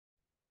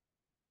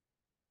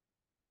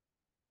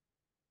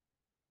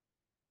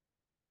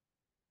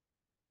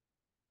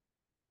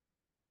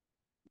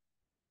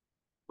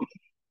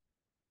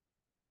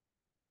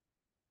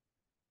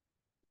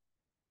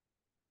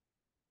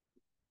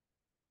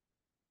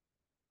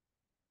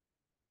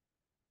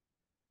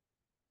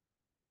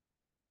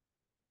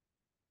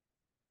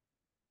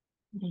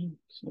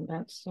So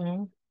that's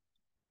and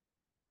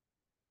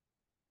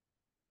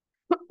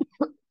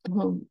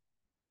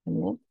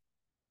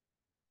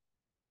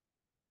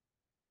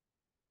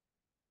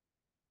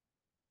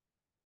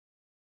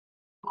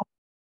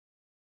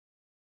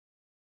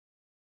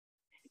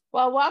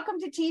well, welcome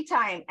to Tea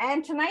Time.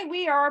 And tonight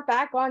we are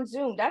back on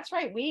Zoom. That's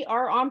right. We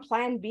are on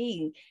Plan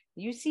B.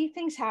 You see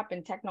things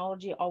happen.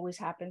 Technology always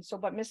happens. So,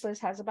 but Miss Liz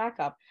has a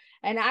backup.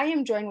 And I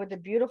am joined with the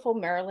beautiful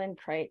Marilyn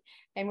Kriete.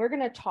 And we're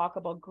going to talk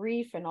about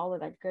grief and all of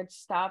that good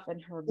stuff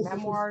and her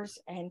memoirs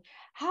and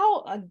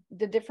how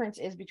the difference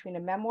is between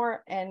a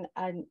memoir and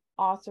an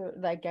author,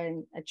 like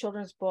a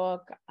children's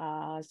book,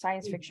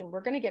 science fiction.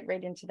 We're going to get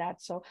right into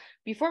that. So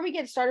before we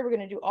get started, we're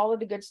going to do all of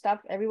the good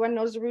stuff. Everyone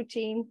knows the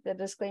routine, the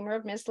disclaimer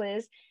of Miss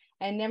Liz.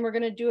 And then we're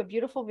going to do a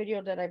beautiful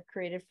video that I've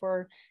created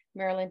for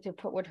Marilyn to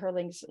put with her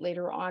links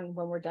later on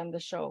when we're done the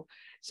show.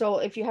 So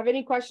if you have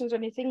any questions or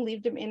anything,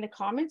 leave them in the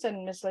comments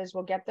and Miss Liz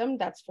will get them,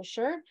 that's for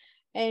sure.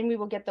 And we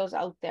will get those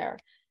out there.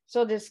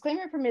 So the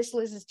disclaimer for Miss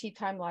Liz's Tea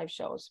Time live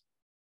shows.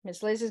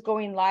 Miss Liz is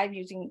going live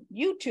using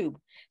YouTube.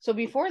 So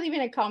before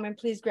leaving a comment,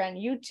 please grant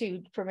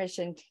YouTube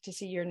permission to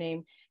see your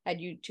name at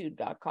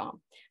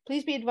youtube.com.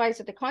 Please be advised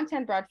that the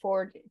content brought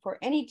forward for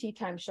any Tea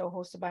Time show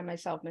hosted by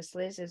myself, Miss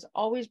Liz, is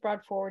always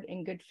brought forward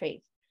in good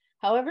faith.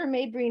 However,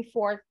 may bring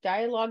forth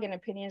dialogue and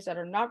opinions that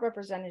are not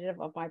representative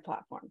of my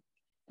platform.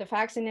 The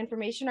facts and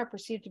information are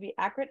perceived to be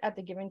accurate at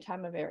the given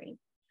time of airing.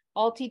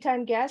 All Tea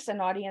Time guests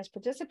and audience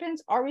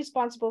participants are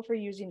responsible for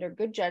using their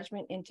good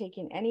judgment in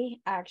taking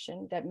any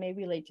action that may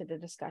relate to the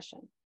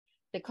discussion.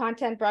 The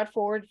content brought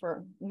forward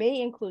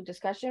may include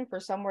discussion for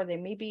some where they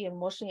may be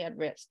emotionally at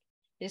risk.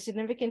 It is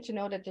significant to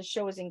know that this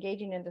show is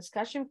engaging in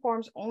discussion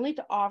forums only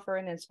to offer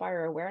and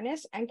inspire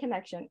awareness and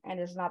connection and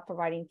is not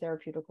providing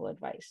therapeutical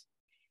advice.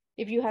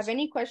 If you have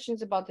any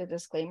questions about the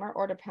disclaimer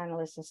or the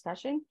panelist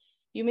discussion,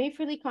 you may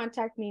freely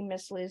contact me,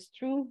 Miss Liz,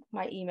 through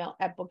my email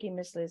at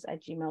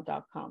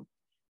bookingmissliz@gmail.com.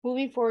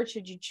 Moving forward,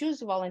 should you choose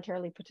to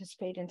voluntarily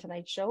participate in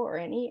tonight's show or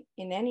in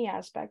any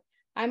aspect,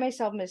 I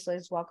myself, Miss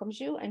Liz, welcomes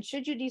you. And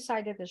should you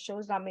decide that the show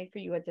is not made for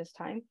you at this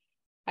time,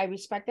 I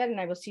respect that and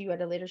I will see you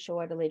at a later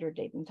show at a later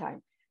date and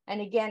time.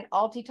 And again,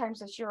 all tea times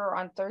this year are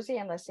on Thursday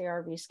unless they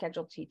are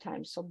rescheduled tea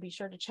times. So be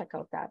sure to check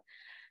out that.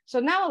 So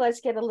now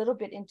let's get a little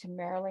bit into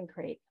Marilyn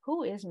Kriete.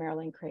 Who is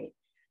Marilyn Kriete?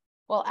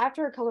 Well,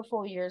 after a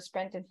colorful year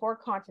spent in 4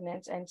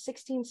 continents and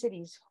 16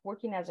 cities,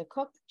 working as a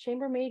cook,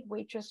 chambermaid,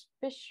 waitress,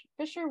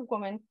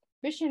 fisherwoman,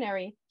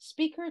 missionary,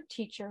 speaker,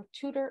 teacher,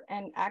 tutor,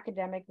 and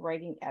academic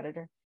writing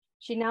editor,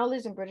 she now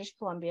lives in British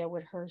Columbia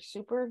with her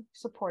super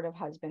supportive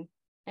husband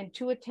and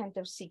 2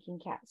 attentive seeking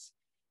cats.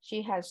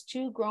 She has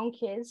 2 grown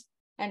kids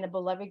and a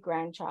beloved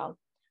grandchild,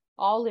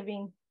 all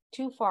living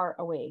too far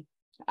away.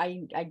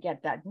 I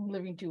get that,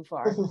 living too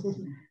far.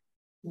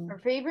 Her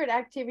favorite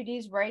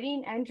activities,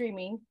 writing and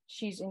dreaming.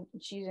 She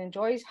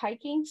enjoys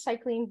hiking,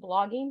 cycling,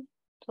 blogging,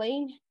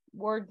 playing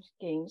word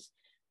games,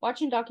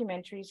 watching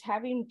documentaries,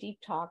 having deep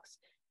talks,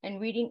 and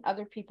reading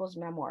other people's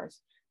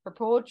memoirs. Her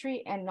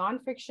poetry and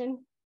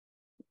nonfiction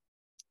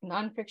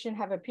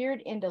have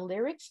appeared in the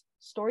Lyrics,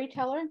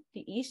 Storyteller,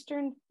 the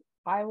Eastern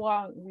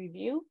Iowa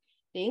Review,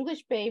 the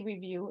English Bay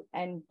Review,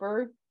 and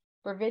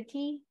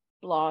Brevity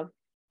blog,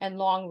 and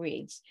long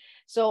reads.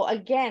 So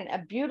again, a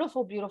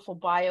beautiful, beautiful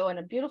bio and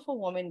a beautiful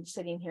woman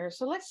sitting here.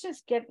 So let's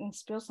just get and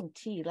spill some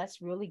tea.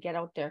 Let's really get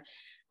out there.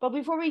 But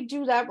before we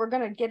do that, we're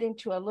going to get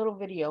into a little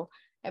video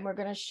and we're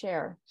going to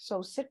share.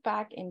 So sit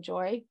back,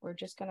 enjoy. We're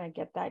just going to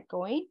get that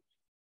going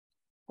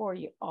for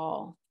you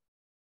all.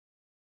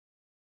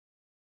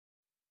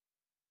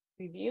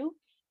 Review,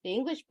 the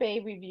English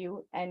Bay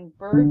Review, and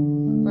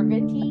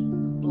Brevity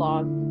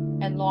blog,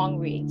 and long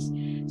reads.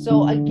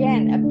 So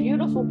again, a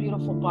beautiful,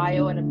 beautiful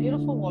bio and a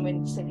beautiful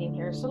woman sitting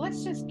here. So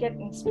let's just get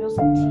and spill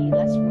some tea.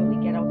 Let's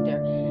really get out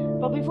there.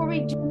 But before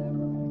we do,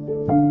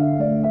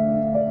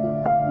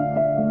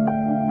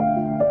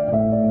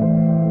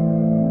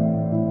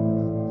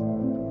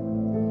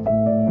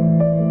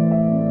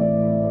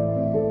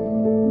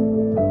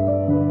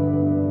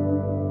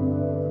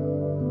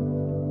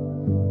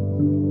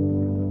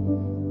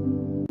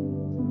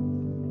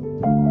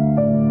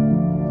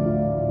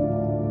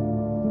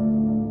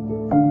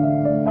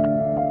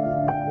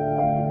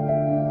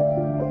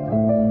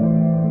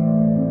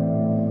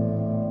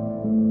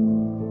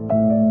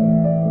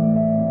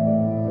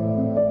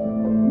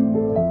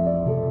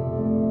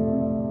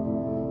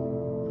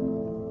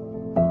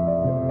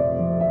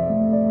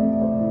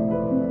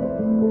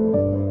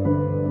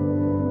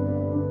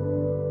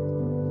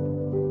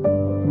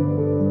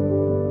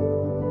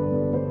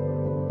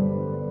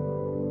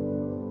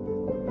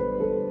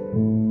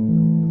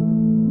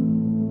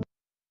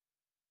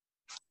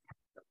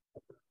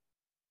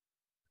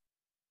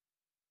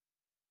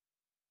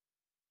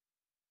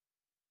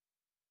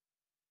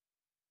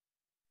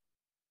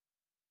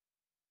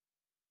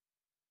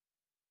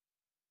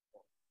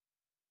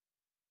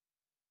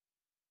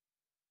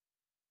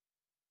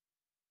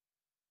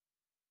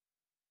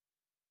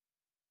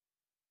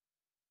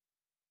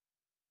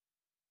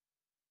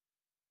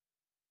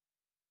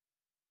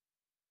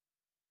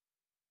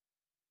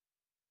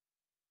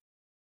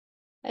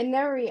 And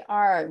there we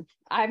are.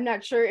 I'm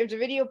not sure if the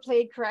video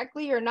played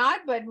correctly or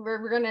not, but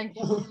we're gonna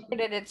get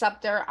it. It's up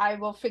there. I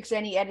will fix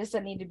any edits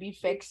that need to be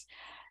fixed.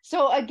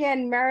 So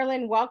again,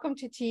 Marilyn, welcome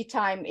to Tea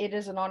Time. It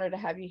is an honor to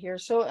have you here.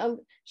 So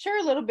share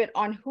a little bit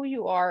on who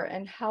you are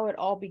and how it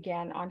all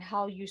began, on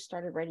how you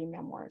started writing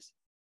memoirs.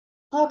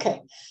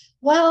 Okay.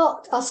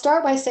 Well, I'll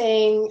start by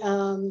saying,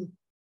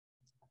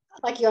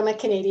 like you, I'm a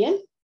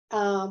Canadian,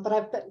 but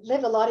I've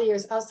lived a lot of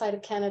years outside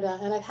of Canada,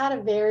 and I've had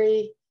a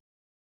very,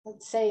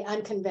 let's say,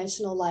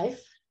 unconventional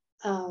life.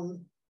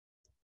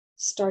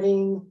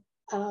 Starting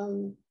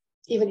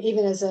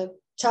even as a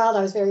child,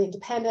 I was very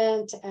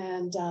independent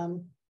and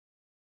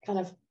kind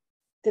of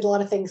did a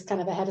lot of things kind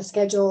of ahead of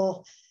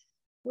schedule.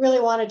 Really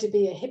wanted to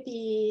be a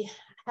hippie.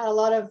 Had a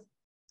lot of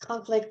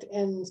conflict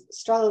and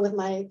struggle with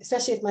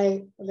especially with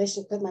my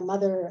relationship with my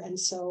mother, and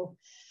so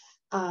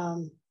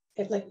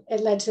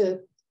it led to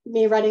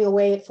me running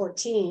away at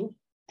 14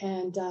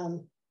 and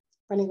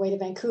running away to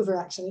Vancouver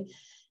actually,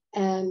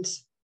 and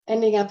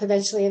ending up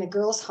eventually in a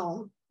girls'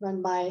 home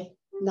run by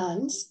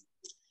nuns.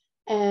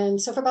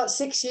 And so for about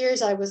 6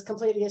 years, I was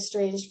completely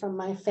estranged from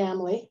my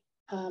family.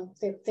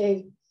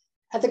 They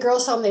at the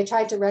girls' home, they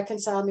tried to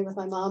reconcile me with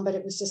my mom, but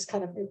it was just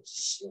kind of,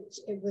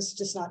 it was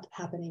just not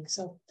happening.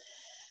 So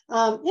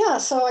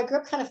so I grew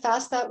up kind of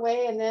fast that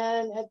way. And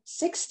then at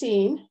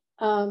 16,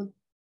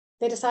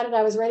 they decided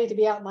I was ready to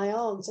be out on my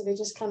own. So they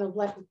just kind of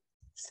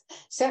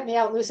sent me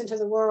out loose into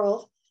the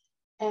world.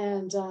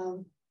 And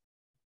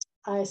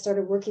I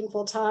started working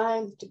full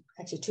time,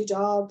 actually 2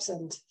 jobs.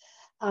 And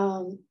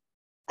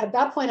at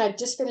that point, I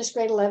just finished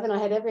grade 11. I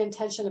had every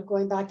intention of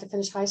going back to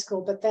finish high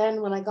school. But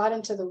then when I got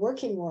into the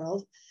working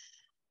world,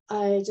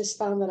 I just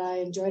found that I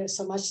enjoyed it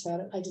so much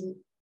that I didn't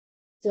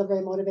feel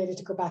very motivated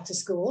to go back to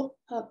school.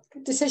 A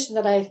decision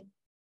that I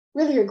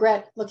really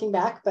regret looking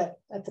back, but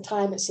at the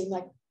time it seemed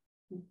like,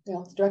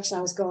 the direction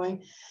I was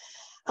going.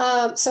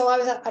 So I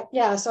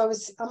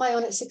was on my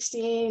own at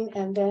 16,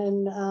 and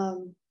then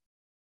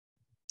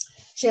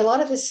a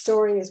lot of this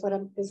story is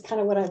kind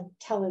of what I'm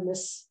telling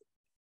this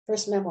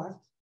first memoir.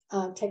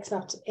 Takes me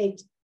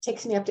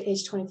up to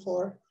age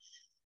 24.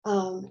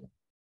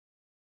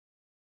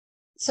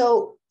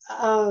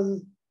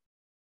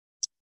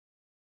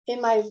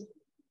 In my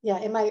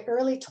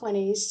early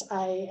 20s,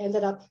 I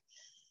ended up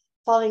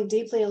falling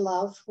deeply in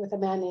love with a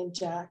man named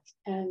Jack,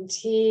 and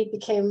he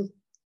became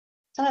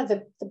kind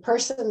of the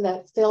person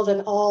that filled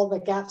in all the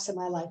gaps in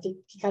my life. He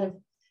kind of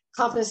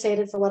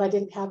compensated for what I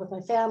didn't have with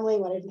my family,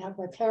 what I didn't have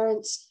with my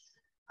parents.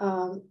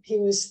 He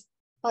was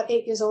about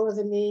 8 years older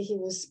than me. He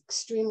was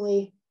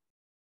extremely,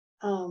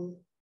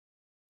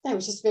 he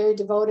was just very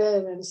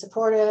devoted and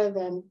supportive,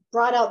 and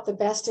brought out the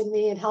best in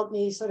me and helped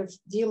me sort of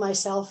view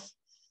myself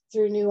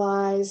through new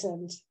eyes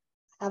and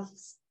have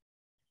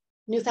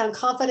newfound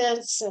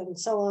confidence and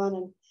so on.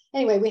 And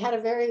anyway, we had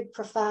a very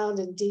profound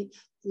and deep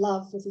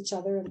love with each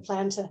other and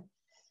planned to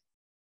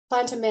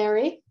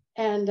marry.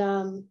 And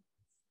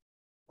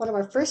one of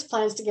our first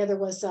plans together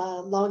was a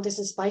long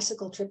distance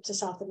bicycle trip to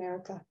South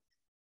America.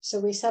 So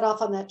we set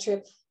off on that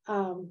trip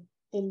in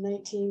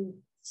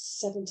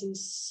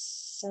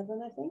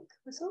 1977, I think,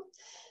 or so.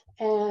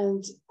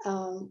 And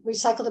we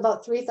cycled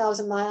about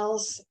 3,000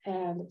 miles,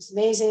 and it was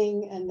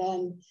amazing. And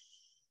then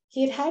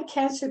he had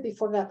cancer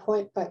before that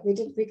point, but we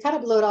kind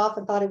of blew it off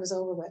and thought it was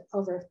over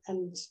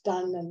and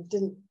done, and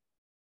didn't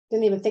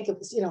even think it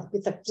was,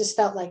 we just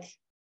felt like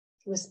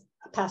it was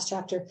a past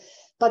chapter.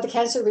 But the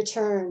cancer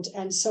returned,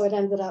 and so it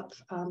ended up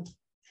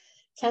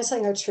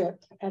canceling our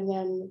trip. And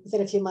then within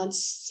a few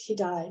months, he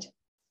died.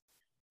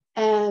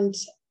 And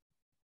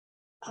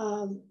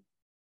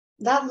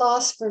that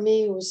loss for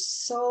me was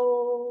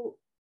so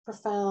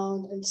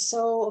profound and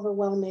so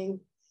overwhelming.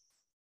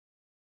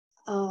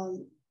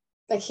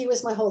 Like, he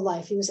was my whole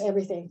life. He was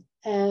everything.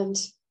 And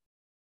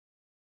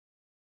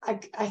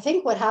I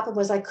think what happened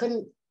was I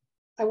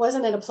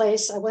wasn't in a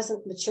place, I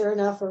wasn't mature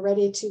enough or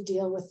ready to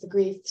deal with the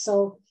grief.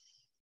 So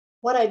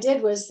what I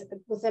did was,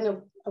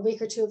 within a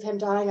week or two of him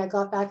dying, I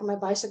got back on my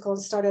bicycle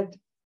and started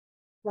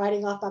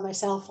riding off by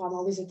myself on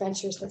all these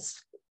adventures.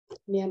 That's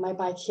me and my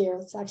bike here.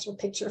 It's an actual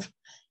picture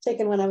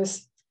taken when I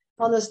was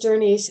on those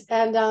journeys.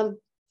 And I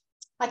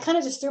kind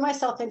of just threw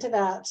myself into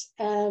that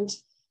and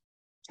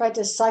tried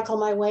to cycle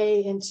my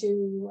way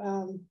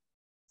into,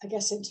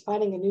 into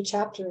finding a new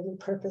chapter, a new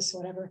purpose,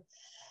 whatever.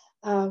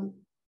 And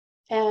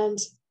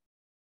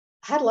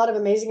I had a lot of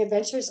amazing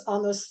adventures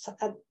on those.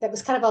 That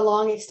was kind of a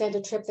long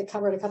extended trip that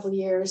covered a couple of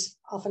years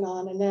off and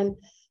on. And then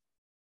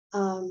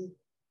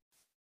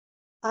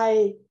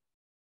I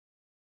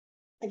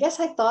guess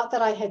I thought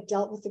that I had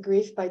dealt with the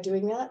grief by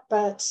doing that,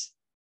 but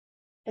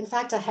in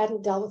fact, I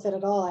hadn't dealt with it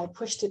at all. I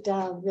pushed it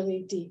down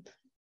really deep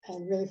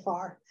and really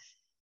far.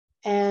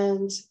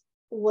 And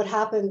what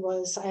happened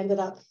was I ended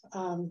up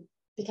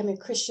becoming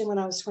a Christian when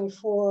I was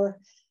 24,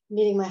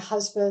 meeting my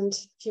husband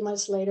a few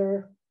months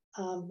later,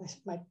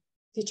 my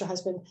future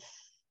husband.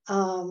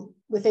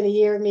 Within a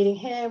year of meeting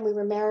him, we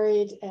were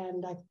married,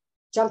 and I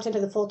jumped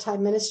into the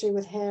full-time ministry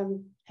with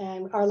him,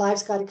 and our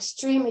lives got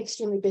extremely,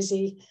 extremely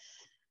busy.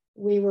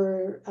 We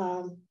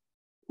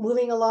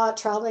moving a lot,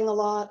 traveling a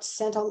lot,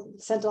 sent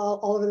all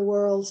over the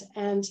world.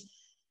 And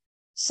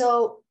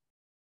so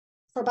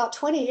for about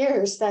 20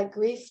 years, that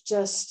grief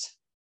just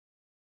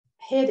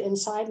hid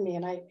inside me.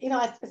 And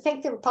I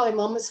think there were probably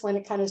moments when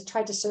it kind of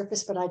tried to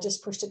surface, but I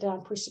just pushed it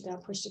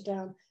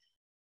down.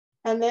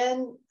 And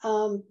then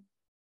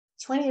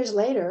 20 years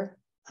later,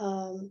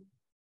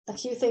 a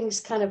few things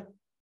kind of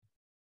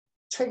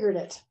triggered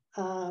it.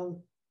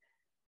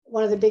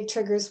 One of the big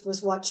triggers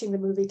was watching the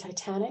movie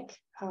Titanic.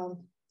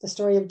 The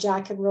story of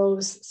Jack and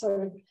Rose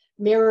sort of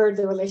mirrored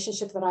the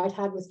relationship that I'd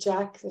had with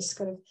Jack. This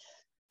kind of,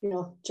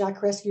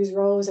 Jack rescues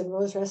Rose and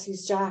Rose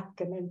rescues Jack,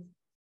 and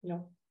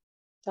then,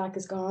 Jack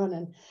is gone.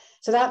 And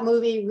so that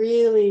movie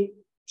really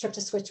tripped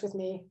a switch with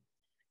me.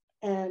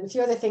 And a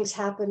few other things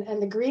happened,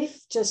 and the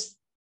grief just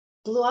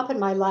blew up in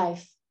my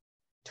life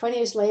 20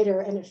 years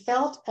later. And it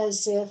felt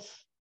as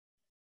if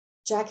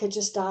Jack had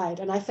just died.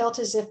 And I felt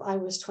as if I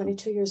was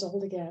 22 years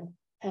old again.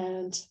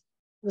 And it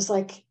was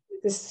like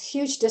this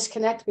huge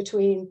disconnect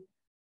between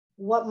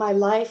what my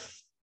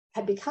life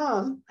had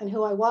become and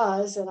who I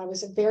was. And I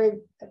was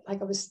I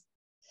was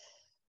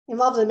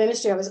involved in the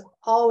ministry. I was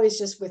always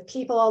just with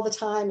people all the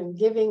time and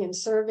giving and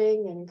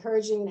serving and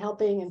encouraging and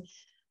helping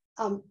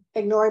and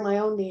ignoring my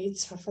own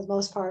needs for the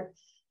most part.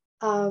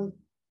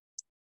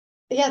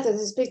 There's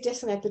this big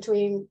disconnect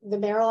between the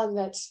Marilyn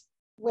that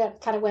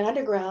went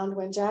underground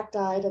when Jack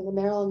died and the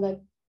Marilyn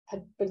that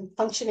had been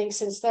functioning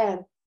since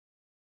then.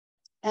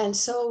 And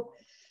so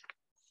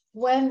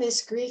when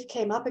this grief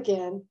came up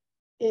again,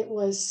 it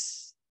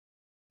was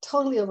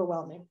totally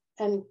overwhelming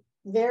and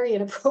very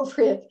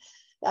inappropriate.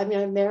 I mean,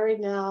 I'm married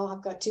now,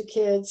 I've got 2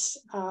 kids.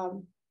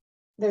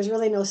 There's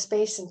really no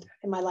space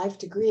in my life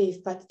to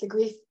grieve, but the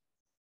grief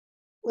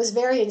was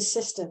very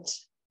insistent,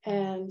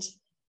 and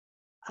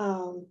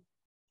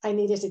I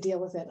needed to deal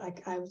with it.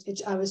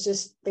 I was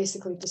just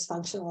basically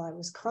dysfunctional. I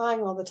was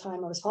crying all the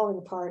time. I was falling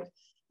apart.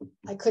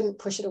 I couldn't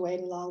push it away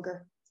any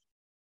longer.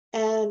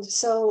 And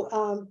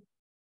so,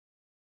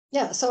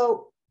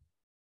 so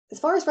as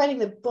far as writing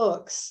the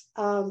books,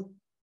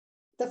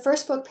 the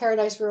first book,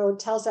 Paradise Road,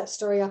 tells that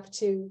story up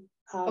to...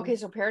 okay,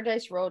 so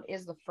Paradise Road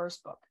is the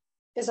first book.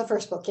 Is the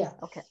first book, yeah.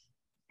 Okay.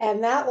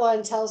 And that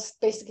one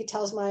basically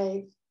tells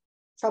my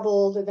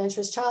troubled,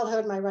 adventurous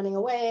childhood, my running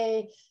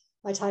away,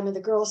 my time in the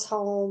girls'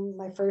 home,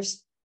 my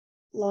first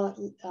my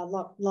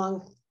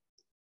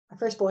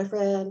first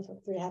boyfriend for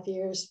 3.5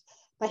 years,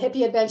 my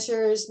hippie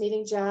adventures,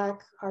 meeting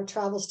Jack, our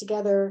travels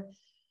together,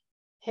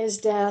 his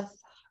death,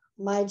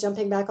 my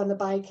jumping back on the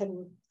bike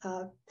and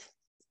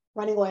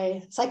running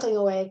away, cycling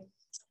away,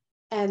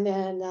 and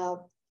then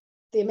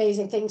the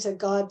amazing things that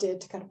God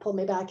did to kind of pull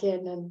me back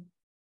in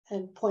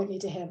and point me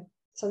to him.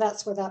 So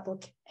that's where that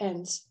book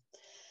ends.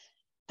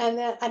 And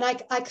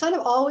I kind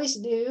of always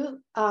knew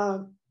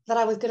that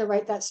I was going to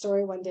write that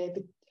story one day,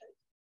 but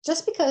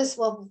just because,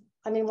 one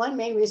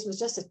main reason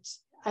was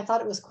I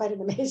thought it was quite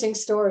an amazing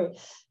story.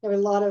 There were a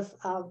lot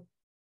of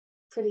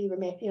pretty,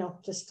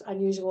 just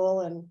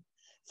unusual and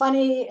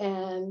funny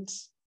and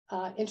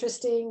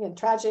interesting and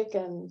tragic,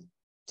 and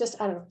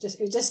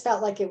it just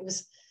felt like it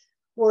was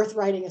worth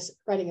writing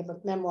a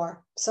book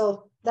memoir.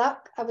 So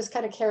that I was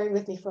kind of carrying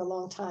with me for a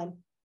long time.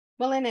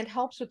 Well, and it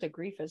helps with the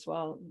grief as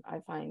well, I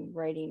find,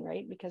 writing,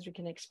 right? Because we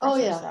can express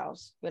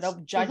ourselves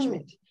without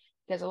judgment. Mm-hmm.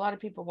 Because a lot of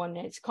people, when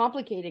it's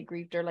complicated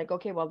grief, they're like,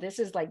 okay, well, this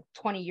is like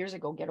 20 years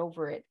ago, get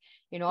over it.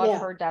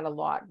 I've heard that a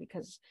lot,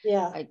 because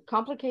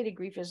complicated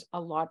grief is a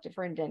lot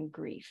different than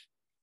grief,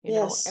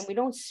 and we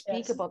don't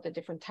speak about the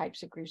different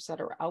types of griefs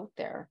that are out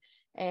there.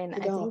 And I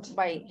think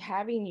by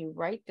having you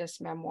write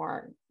this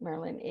memoir,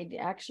 Marilyn, it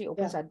actually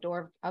opens that door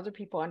of other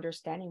people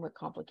understanding what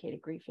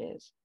complicated grief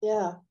is.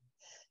 Yeah.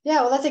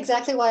 Yeah, well, that's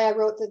exactly why I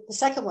wrote the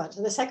second one.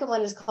 So the second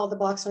one is called The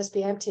Box Must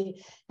Be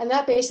Empty. And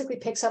that basically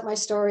picks up my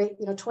story,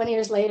 20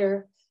 years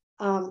later,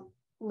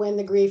 when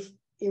the grief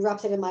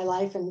erupted in my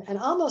life and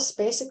almost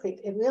basically,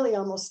 it really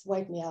almost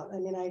wiped me out. I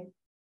mean,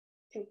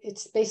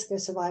 it's basically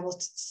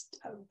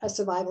a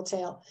survival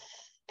tale.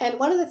 And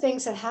one of the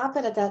things that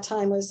happened at that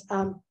time was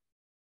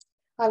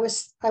I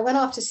went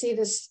off to see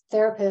this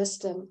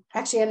therapist, and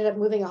actually ended up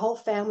moving a whole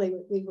family.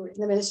 We were in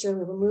the ministry,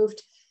 we were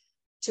moved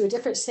to a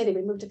different city.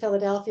 We moved to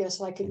Philadelphia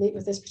so I could meet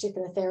with this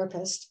particular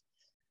therapist,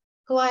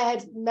 who I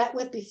had met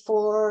with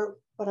before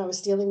when I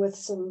was dealing with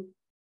some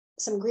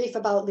grief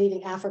about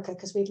leaving Africa,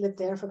 because we'd lived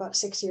there for about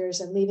 6 years,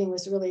 and leaving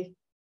was really,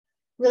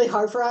 really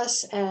hard for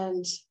us.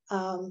 And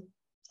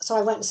so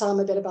I went and saw him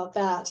a bit about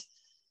that.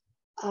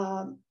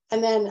 And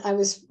then I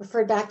was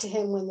referred back to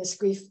him when this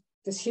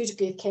huge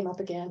grief came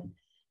up again.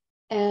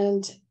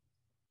 And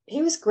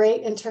he was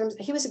great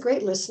he was a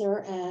great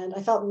listener, and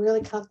I felt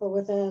really comfortable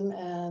with him.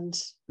 And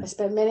I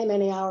spent many,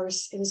 many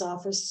hours in his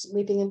office,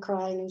 weeping and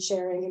crying and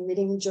sharing and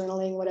reading and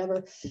journaling,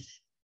 whatever.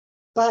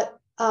 But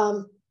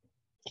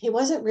he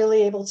wasn't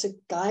really able to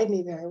guide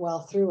me very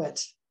well through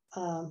it.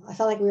 I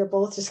felt like we were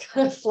both just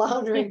kind of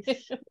floundering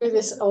through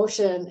this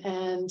ocean,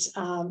 and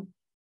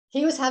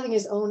he was having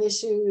his own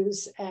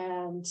issues.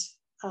 And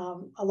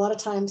a lot of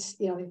times,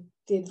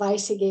 the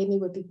advice he gave me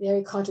would be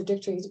very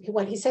contradictory.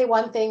 He'd say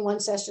one thing one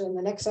session, and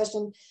the next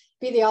session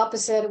be the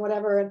opposite or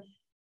whatever. And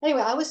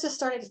anyway, I was just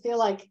starting to feel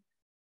like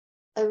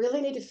I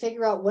really need to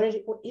figure out what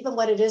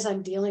it is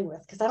I'm dealing with,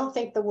 because I don't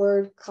think the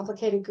word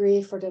complicated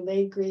grief or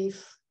delayed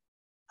grief,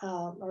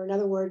 or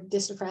another word,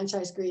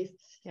 disenfranchised grief,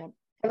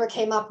 ever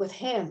came up with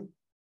him.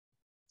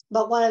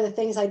 But one of the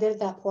things I did at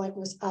that point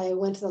was I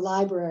went to the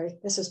library.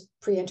 This is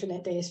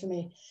pre-internet days for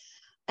me.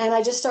 And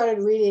I just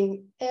started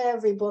reading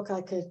every book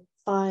I could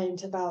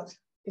find about,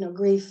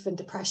 grief and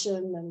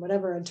depression and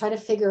whatever, and trying to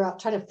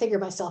figure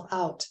myself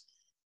out.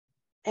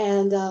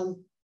 And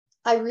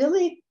I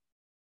really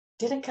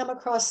didn't come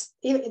across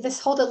even this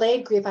whole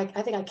delayed grief. I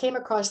think I came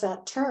across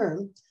that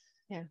term.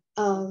 Yeah.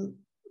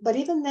 But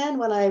even then,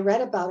 when I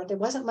read about it, there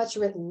wasn't much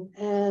written.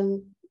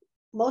 And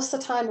most of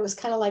the time it was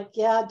kind of like,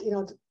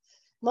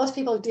 most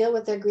people deal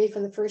with their grief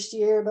in the first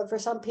year, but for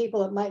some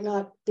people it might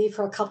not be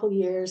for a couple of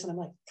years. And I'm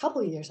like,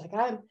 couple of years, like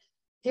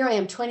here I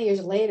am 20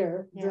 years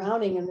later,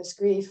 drowning in this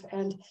grief.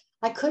 And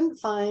I couldn't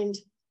find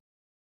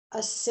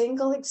a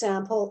single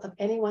example of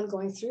anyone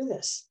going through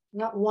this,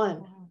 not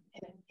one,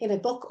 in a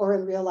book or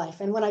in real life.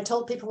 And when I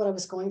told people what I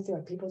was going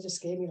through, people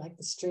just gave me like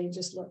the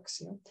strangest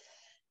looks,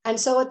 And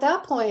so at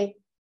that point,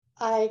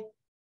 I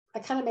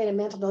kind of made a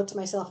mental note to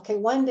myself, okay,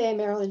 one day,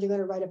 Marilyn, you're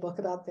going to write a book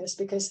about this,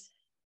 because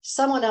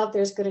someone out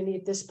there is going to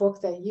need this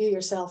book that you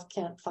yourself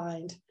can't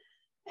find.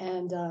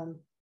 And,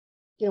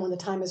 when the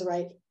time is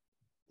right,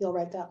 you'll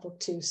write that book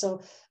too.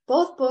 So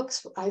both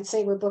books, I'd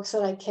say, were books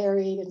that I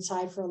carried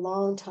inside for a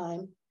long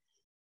time.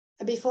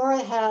 And before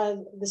I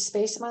had the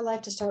space in my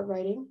life to start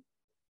writing.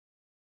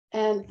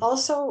 And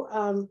also,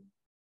 a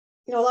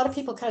lot of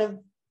people kind of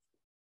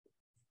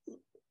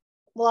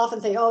will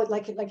often think, oh,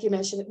 like you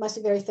mentioned, it must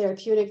be very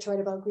therapeutic to write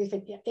about grief.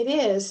 And it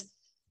is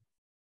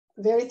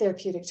very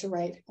therapeutic to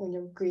write when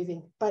you're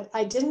grieving. But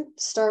I didn't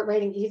start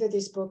writing either of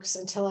these books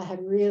until I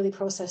had really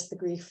processed the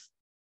grief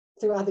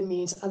through other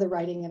means, other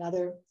writing and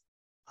other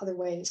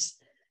ways.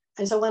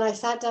 And so when I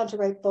sat down to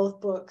write both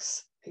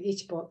books,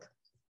 each book,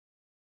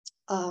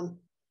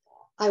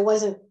 I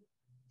wasn't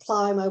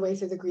plowing my way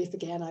through the grief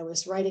again. I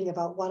was writing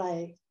about what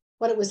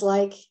it was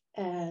like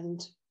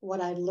and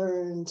what I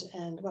learned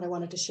and what I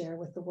wanted to share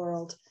with the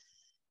world.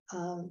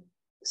 It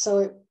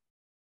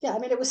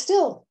was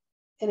still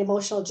an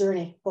emotional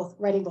journey,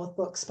 writing both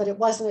books, but it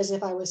wasn't as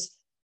if I was,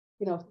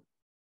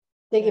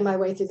 digging my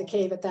way through the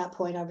cave at that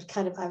point. I was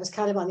kind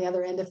of on the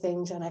other end of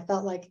things, and I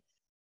felt like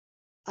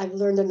I've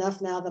learned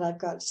enough now that I've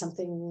got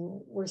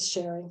something worth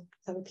sharing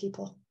with other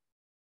people.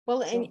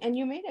 Well, and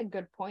you made a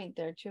good point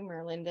there too,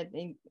 Marilyn, that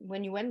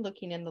when you went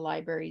looking in the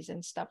libraries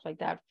and stuff like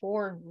that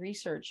for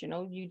research,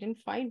 you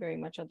didn't find very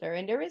much out there,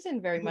 and there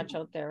isn't very much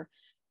out there.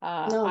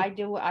 No. I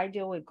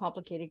deal with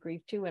complicated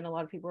grief too, and a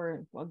lot of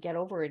people get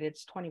over it.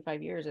 It's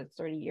 25 years, it's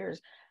 30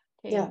 years.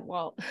 Okay, yeah.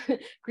 Well,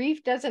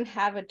 grief doesn't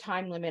have a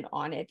time limit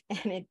on it,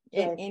 and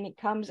it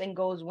comes and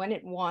goes when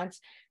it wants.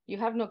 You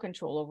have no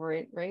control over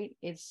it, right?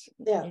 It's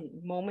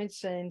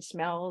moments and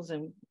smells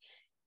and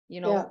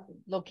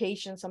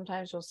location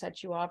sometimes will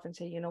set you off and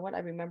say, you know what, I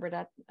remember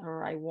that,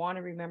 or I want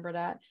to remember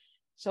that.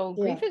 So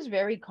grief is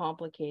very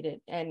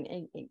complicated. And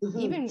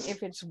even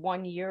if it's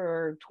 1 year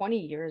or 20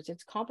 years,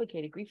 it's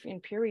complicated. Grief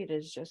in period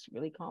is just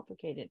really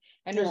complicated.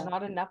 And there's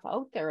not enough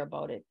out there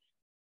about it.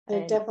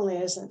 It definitely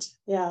isn't.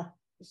 Yeah.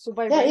 So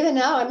even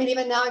now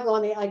I go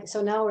on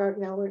so now we're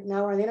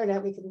on the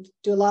internet, we can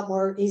do a lot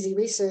more easy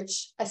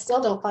research. I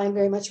still don't find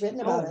very much written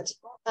about it.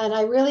 And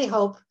I really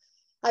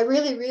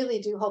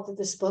do hope that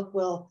this book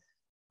will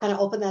kind of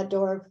open that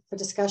door for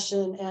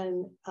discussion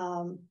and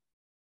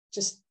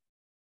just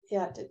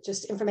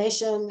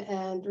information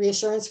and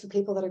reassurance for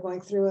people that are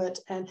going through it.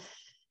 And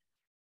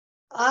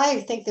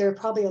I think there are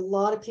probably a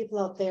lot of people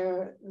out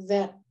there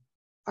that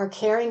are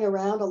carrying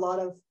around a lot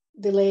of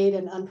delayed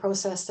and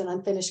unprocessed and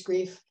unfinished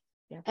grief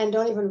and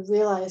don't even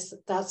realize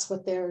that that's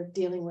what they're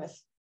dealing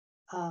with.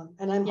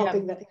 And I'm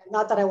hoping that,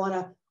 not that I want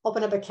to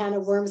open up a can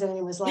of worms in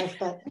anyone's life,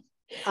 but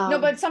no,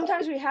 but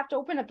sometimes we have to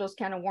open up those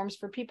can of worms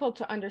for people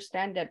to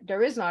understand that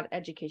there is not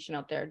education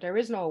out there. There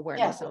is no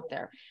awareness out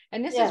there.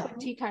 And this is what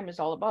Teatime is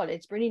all about.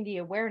 It's bringing the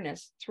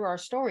awareness through our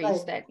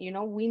stories that,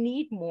 we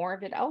need more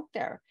of it out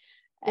there.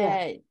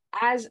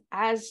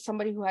 As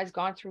somebody who has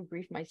gone through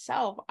grief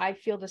myself, I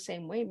feel the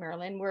same way,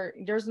 Marilyn, where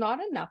there's not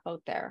enough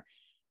out there.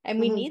 And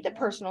we need the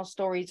personal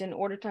stories in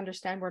order to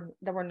understand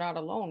that we're not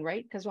alone,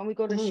 right? Because when we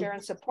go to share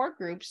and support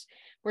groups,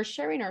 we're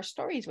sharing our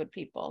stories with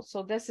people.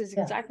 So this is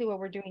exactly what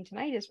we're doing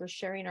tonight, is we're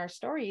sharing our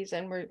stories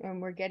and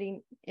we're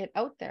getting it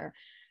out there.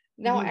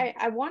 Now,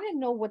 I want to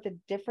know what the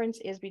difference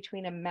is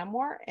between a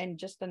memoir and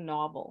just a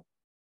novel.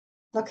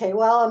 Okay,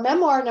 well, a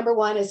memoir, number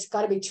one, it's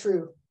got to be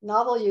true.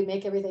 Novel, you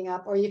make everything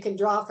up, or you can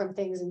draw from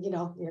things and,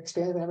 your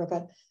experience, whatever,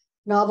 but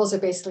novels are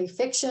basically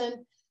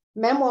fiction.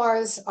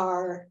 Memoirs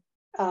are,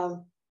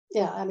 the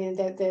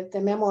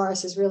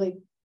memoirist is really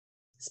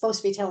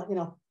supposed to be telling,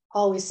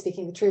 always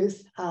speaking the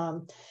truth.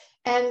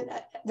 And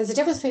there's a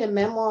difference between a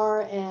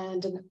memoir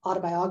and an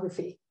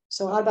autobiography.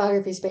 So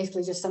autobiography is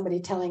basically just somebody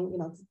telling,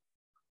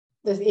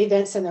 the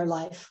events in their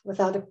life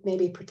without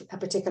maybe a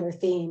particular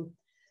theme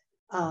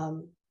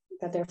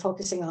that they're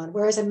focusing on.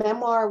 Whereas a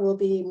memoir will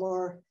be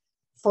more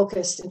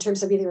focused in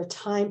terms of either a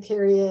time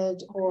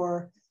period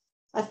or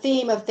a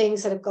theme of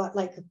things that have got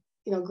like,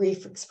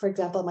 grief, for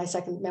example. My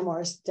second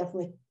memoir is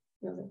definitely,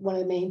 one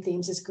of the main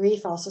themes is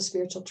grief, also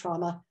spiritual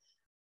trauma.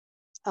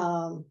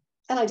 And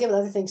I deal with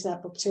other things in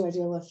that book too. I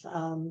deal with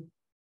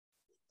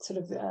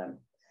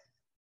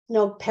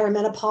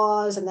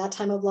perimenopause and that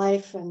time of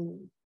life,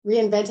 and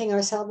reinventing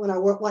ourselves when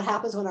what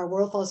happens when our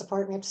world falls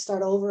apart and we have to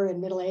start over in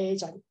middle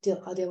age. I'll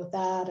deal with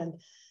that. And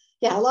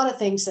yeah, a lot of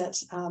things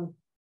that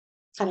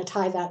kind of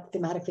tie that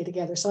thematically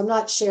together. So I'm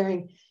not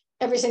sharing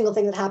every single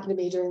thing that happened to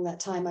me during that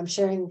time. I'm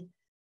sharing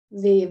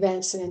the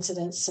events and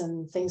incidents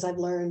and things I've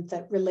learned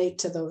that relate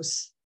to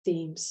those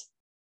themes.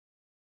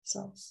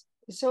 So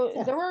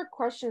yeah. There were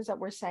questions that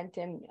were sent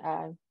in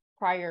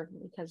prior,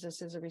 because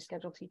this is a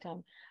rescheduled tea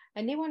time,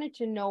 and they wanted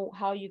to know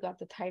how you got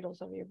the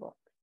titles of your book.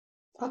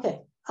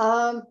 Okay.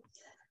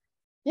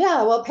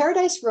 Yeah, well,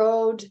 Paradise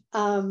Road,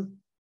 I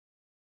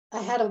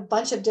had a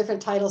bunch of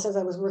different titles as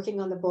I was working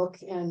on the book,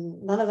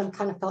 and none of them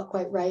kind of felt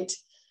quite right.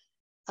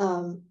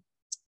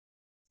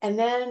 And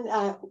then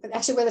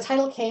actually where the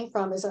title came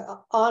from is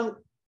on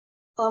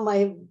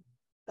my,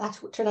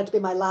 actually turned out to be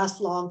my last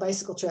long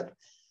bicycle trip.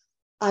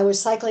 I was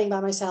cycling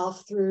by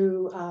myself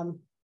through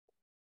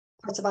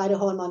parts of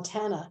Idaho and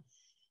Montana.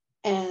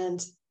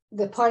 And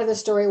the part of the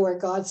story where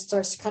God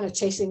starts kind of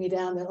chasing me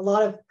down, a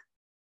lot of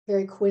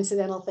very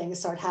coincidental things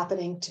start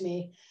happening to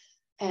me.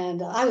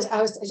 And I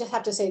just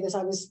have to say this,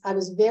 I was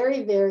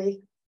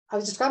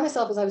describing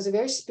myself as I was a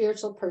very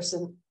spiritual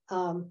person.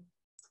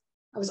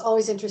 I was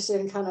always interested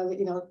in kind of,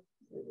 the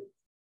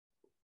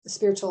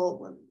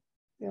spiritual,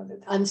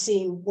 the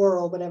unseen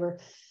world, whatever,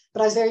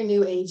 but I was very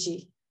new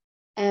agey,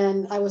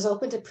 and I was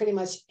open to pretty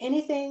much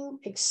anything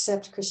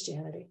except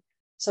Christianity.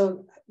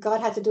 So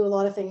God had to do a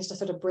lot of things to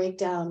sort of break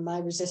down my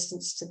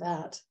resistance to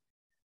that.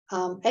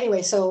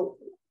 Anyway, so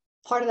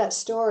part of that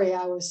story,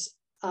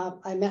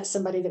 I met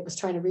somebody that was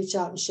trying to reach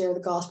out and share the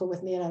gospel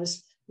with me, and I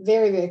was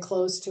very, very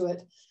close to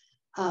it.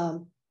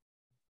 And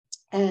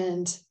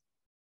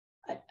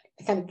I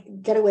kind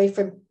of get away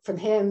from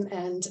him,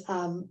 and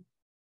I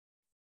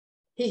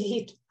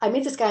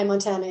meet this guy in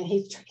Montana, and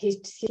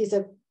he's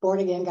a born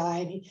again guy,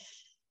 and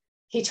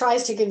he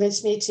tries to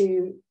convince me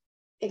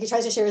he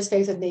tries to share his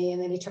faith with me,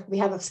 and then we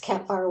have a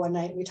campfire one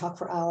night and we talk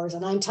for hours,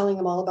 and I'm telling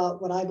him all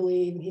about what I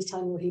believe and he's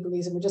telling me what he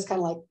believes, and we're just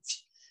kind of like,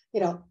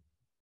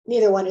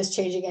 neither one is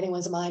changing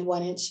anyone's mind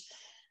 1 inch.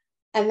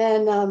 And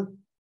then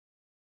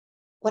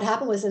what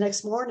happened was the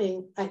next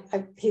morning,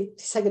 he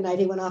said goodnight,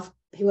 he went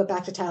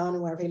back to town,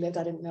 and wherever he lived,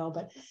 I didn't know.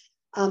 But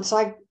so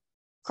I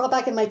crawled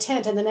back in my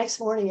tent, and the next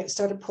morning it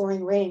started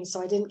pouring rain.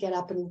 So I didn't get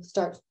up and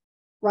start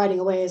riding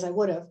away as I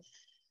would have.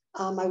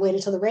 I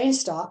waited till the rain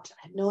stopped.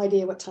 I had no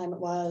idea what time it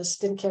was,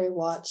 didn't carry a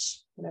watch,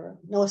 whatever,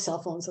 no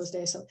cell phones those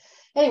days. So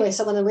anyway,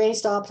 so when the rain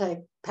stopped,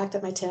 I packed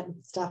up my tent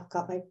and stuff,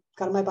 got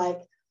on my bike,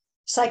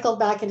 cycled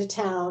back into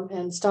town,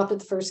 and stopped at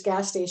the first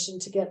gas station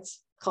to get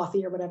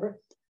coffee or whatever.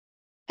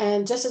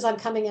 And just as I'm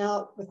coming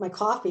out with my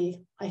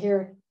coffee, I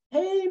hear,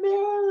 "Hey,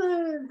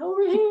 Marilyn,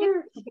 over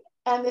here."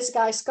 And this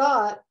guy,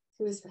 Scott,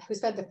 who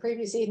spent the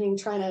previous evening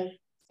trying to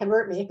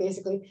convert me,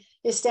 basically,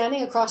 is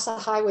standing across the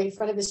highway in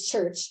front of his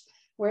church,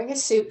 wearing a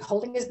suit,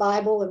 holding his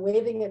Bible and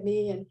waving at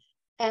me.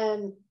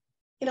 And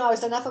I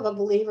was enough of a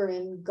believer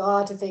in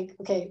God to think,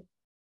 okay,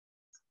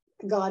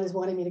 God is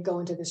wanting me to go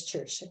into this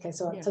church. Okay,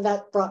 so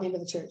that brought me into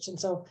the church. And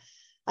so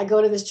I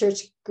go to this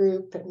church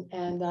group,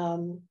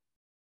 and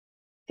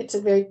it's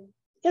a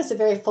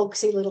very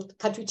folksy little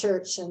country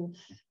church, and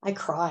I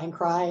cry and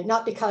cry,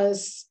 not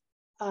because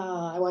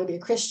I want to be a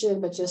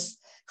Christian, but just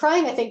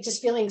crying, I think,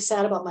 just feeling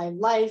sad about my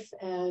life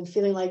and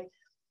feeling like,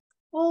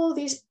 oh,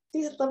 these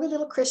lovely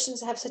little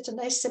Christians have such a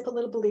nice, simple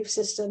little belief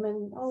system.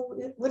 And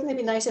wouldn't it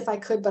be nice if I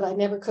could, but I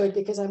never could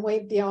because I'm way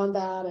beyond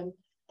that. And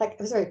like, it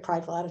was a very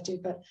prideful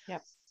attitude. But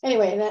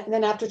anyway, and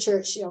then after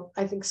church,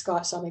 I think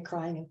Scott saw me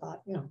crying and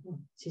thought,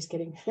 she's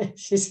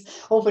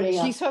opening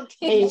up. She's hooked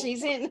in.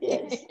 She's in.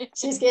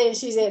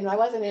 She's in. I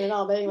wasn't in at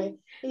all. But anyway,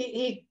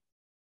 he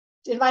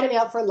invited me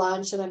out for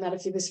lunch, and I met a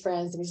few of his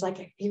friends, and he's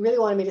like, he really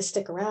wanted me to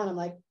stick around. I'm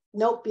like,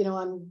 nope,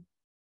 I'm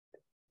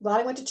glad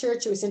I went to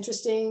church. It was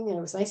interesting, and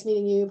it was nice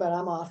meeting you, but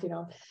I'm off,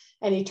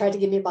 And he tried to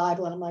give me a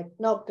Bible, and I'm like,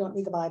 nope, don't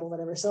need the Bible,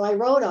 whatever. So I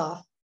rode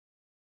off,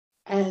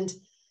 and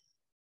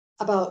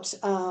about,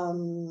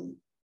 but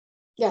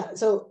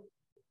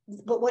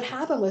what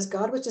happened was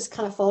God was just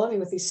kind of following me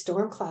with these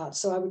storm clouds.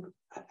 So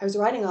I was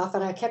riding off,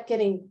 and I kept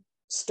getting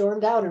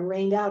stormed out and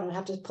rained out, and I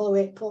have to pull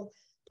to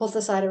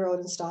the side of the road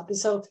and stop. And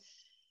so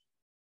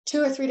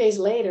 2 or 3 days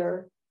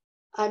later,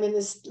 I'm in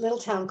this little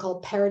town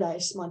called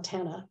Paradise,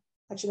 Montana.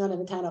 Actually, not in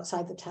the town,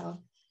 outside the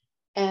town,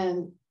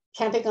 and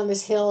camping on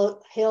this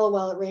hill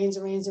while it rains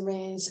and rains and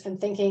rains,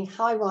 and thinking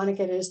how ironic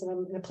it is that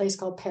I'm in a place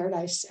called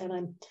Paradise, and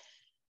I'm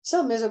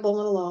so miserable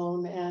and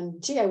alone.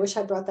 And gee, I wish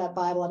I brought that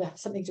Bible. I'd have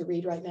something to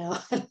read right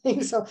now.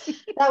 So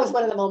that was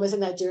one of the moments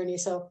in that journey.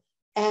 So,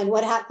 and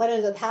what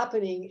ended up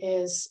happening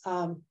is,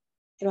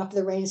 after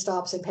the rain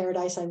stops in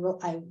Paradise, I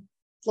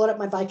load up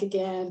my bike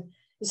again.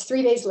 It's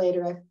 3 days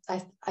later.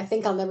 I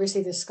think I'll never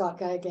see this Scott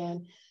guy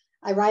again.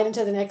 I ride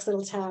into the next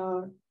little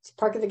town,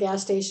 park at the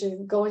gas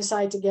station, go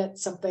inside to get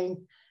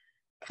something,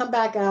 come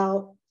back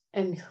out,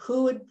 and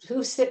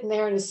who's sitting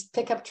there in his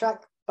pickup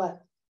truck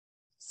but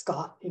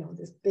Scott,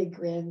 this big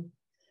grin,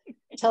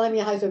 telling me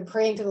how he's been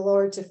praying to the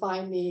Lord to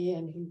find me,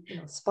 and he,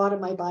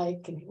 spotted my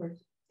bike, and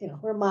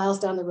we're miles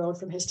down the road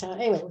from his town.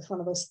 Anyway, it was one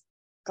of those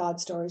God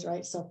stories,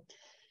 right? So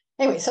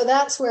anyway, so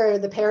that's where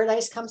the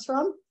paradise comes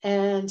from.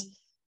 And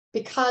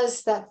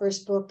because that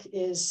first book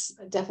is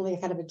definitely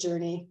a kind of a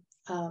journey,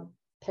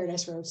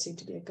 Paradise Road seemed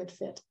to be a good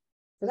fit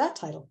for that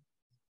title.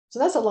 So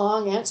that's a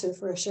long answer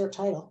for a short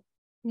title.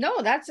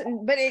 No,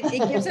 but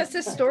it gives us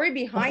a story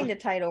behind the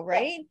title,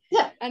 right?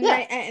 Yeah.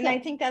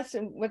 I think that's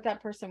what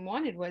that person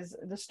wanted, was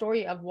the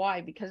story of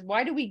why. Because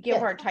why do we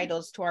give our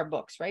titles to our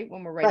books, right?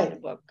 When we're writing a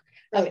book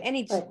of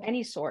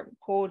any sort,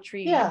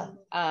 poetry,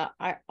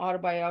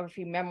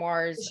 autobiography,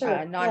 memoirs,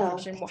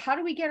 nonfiction. Well, how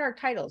do we get our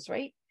titles,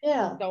 right?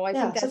 Yeah. So I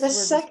think that's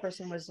where this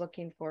person was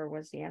looking for,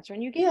 was the answer,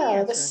 and you get the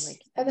answer.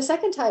 And the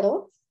second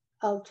title,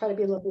 I'll try to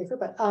be a little briefer,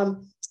 but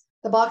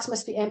The Box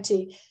Must Be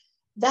Empty.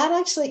 That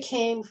actually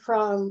came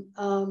from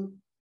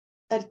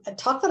a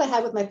talk that I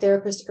had with my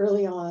therapist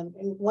early on.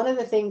 And one of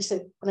the things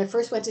that when I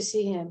first went to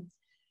see him,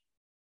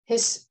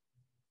 his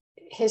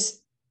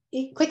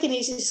quick and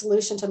easy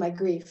solution to my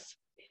grief,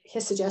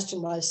 his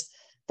suggestion was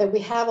that we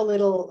have a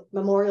little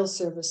memorial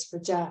service for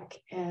Jack.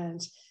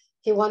 And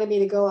he wanted me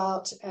to go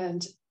out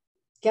and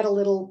get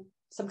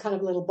some kind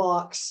of little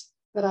box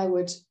that I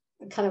would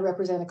kind of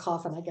represent a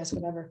coffin, I guess,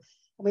 whatever.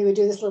 And we would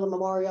do this little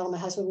memorial. My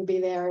husband would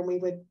be there, and we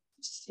would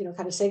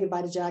kind of say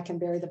goodbye to Jack and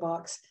bury the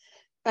box.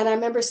 And I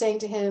remember saying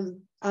to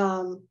him,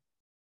 I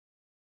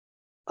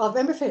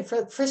remember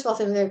first of all,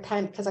 feeling very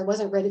panicked because I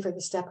wasn't ready for the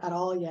step at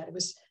all yet. It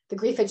was, the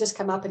grief had just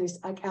come up, and he's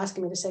like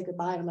asking me to say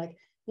goodbye. And I'm like,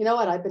 you know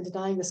what? I've been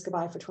denying this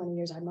goodbye for 20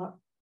 years. I'm not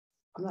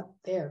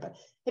there. But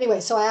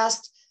anyway, so I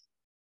asked,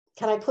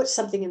 can I put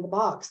something in the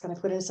box? Can I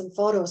put in some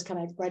photos? Can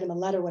I write him a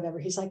letter, whatever?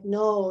 He's like,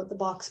 no, the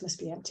box must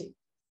be empty.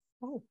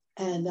 Oh.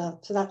 And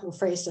so that little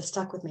phrase just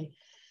stuck with me.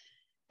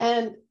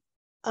 And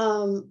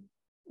I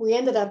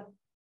ended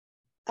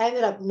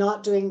up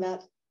not doing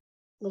that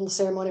little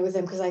ceremony with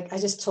him, because I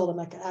just told him,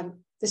 like,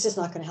 this is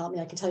not going to help me.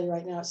 I can tell you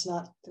right now, it's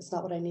not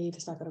what I need.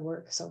 It's not going to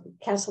work. So we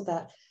canceled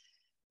that.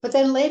 But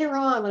then later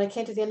on, when I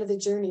came to the end of the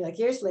journey, like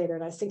years later,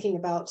 and I was thinking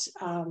about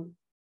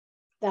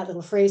that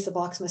little phrase, the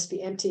box must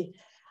be empty,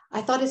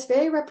 I thought it's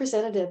very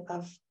representative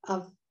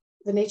of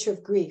the nature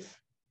of grief,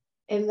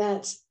 in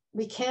that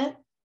we can't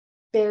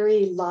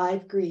bury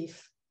live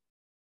grief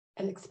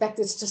and expect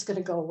it's just going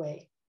to go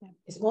away.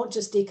 It won't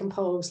just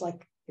decompose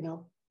like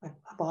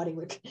a body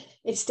would.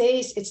 It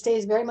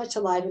stays very much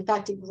alive. In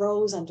fact, it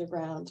grows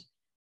underground,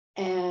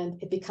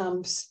 and it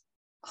becomes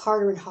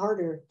harder and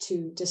harder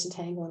to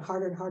disentangle and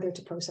harder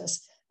to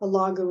process the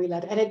longer we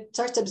let it. And it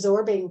starts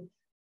absorbing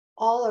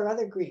all our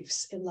other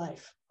griefs in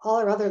life, all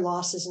our other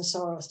losses and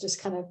sorrows.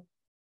 Just kind of,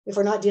 if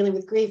we're not dealing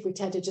with grief, we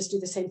tend to just do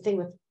the same thing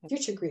with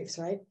future griefs,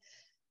 right?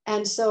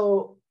 And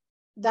so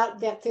that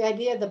the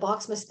idea of the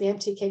box must be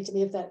empty came to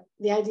me, of that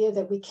the idea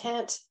that we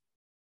can't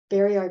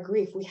bury our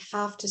grief. We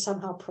have to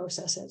somehow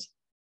process it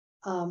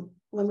when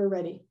we're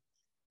ready.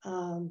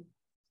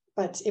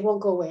 But it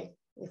won't go away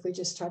if we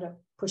just try to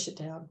push it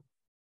down.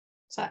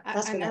 So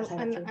that's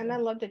and I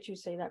love that you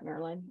say that,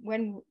 Marilyn,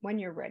 when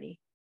you're ready.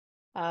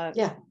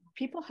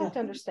 People have to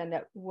understand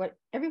that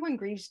everyone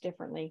grieves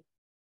differently.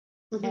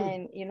 Mm-hmm.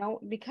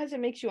 And because it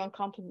makes you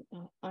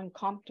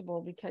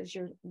uncomfortable, because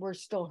we're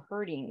still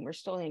hurting, we're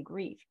still in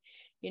grief.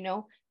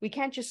 We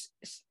can't just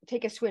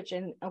take a switch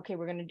and okay,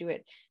 we're going to do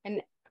it.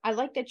 And I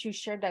like that you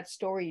shared that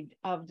story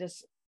of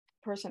this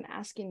person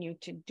asking you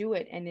to do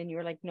it, and then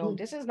you're like, no,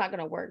 this is not going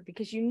to work,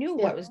 because you knew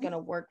what was going to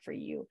work for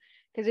you,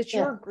 because it's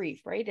your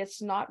grief, right?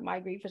 It's not my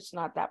grief, it's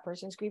not that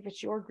person's grief,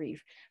 it's your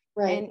grief,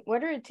 right? And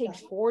whether it takes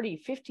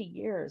 40, 50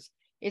 years,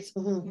 it's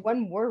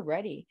when we're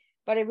ready.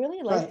 But I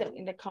really like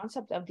the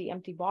concept of the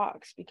empty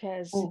box,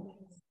 because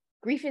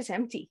grief is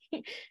empty.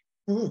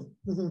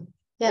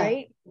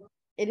 Right?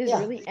 It is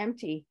really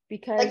empty,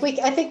 because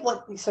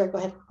sorry, go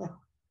ahead.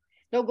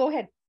 No, go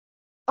ahead.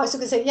 I was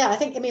going to say, I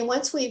think,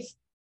 once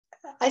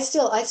I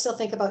still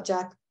think about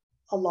Jack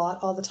a lot,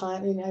 all the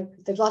time.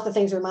 There's lots of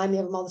things that remind me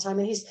of him all the time.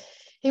 And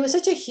he was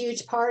such a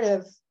huge part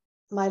of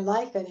my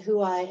life and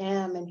who I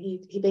am. And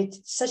he made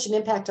such an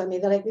impact on me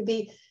that it would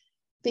be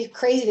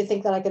crazy to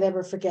think that I could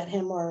ever forget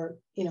him, or,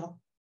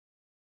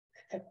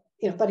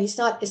 but it's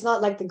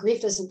not like the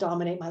grief doesn't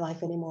dominate my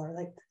life anymore.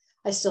 Like,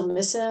 I still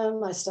miss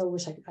him. I still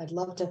wish I'd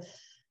love to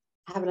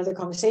have another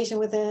conversation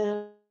with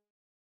him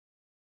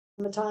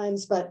at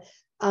times, but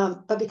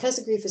because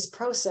the grief is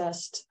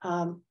processed,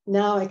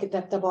 now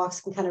the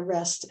box can kind of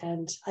rest,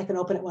 and I can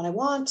open it when I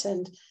want,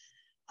 and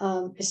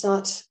it's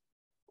not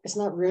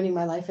ruining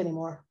my life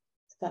anymore,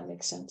 if that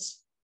makes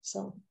sense.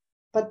 So,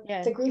 but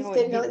the grief,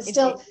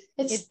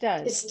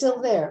 it's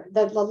still there.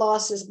 The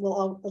loss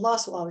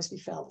will always be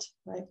felt,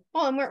 right?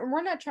 Well, and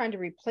we're not trying to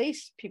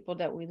replace people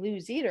that we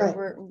lose either.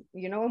 Right.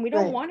 And we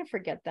don't want to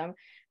forget them,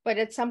 but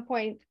at some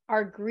point,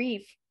 our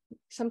grief,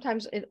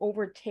 sometimes it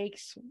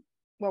overtakes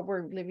what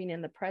we're living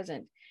in the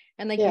present.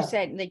 And like you Yeah.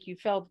 said, like you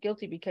felt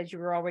guilty because you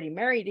were already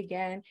married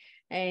again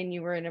and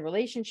you were in a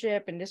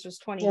relationship and this was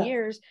 20 Yeah.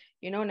 years,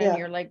 and then Yeah.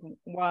 you're like,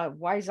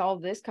 why is all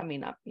this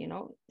coming up? But it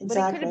could have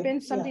Exactly. been Yeah.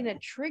 something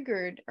that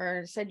triggered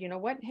or said, you know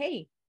what,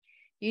 hey,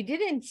 you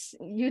didn't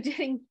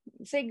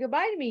say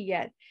goodbye to me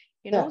yet.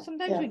 Yeah.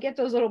 Sometimes Yeah. we get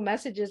those little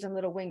messages and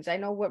little wings. I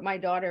know what my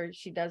daughter,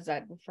 she does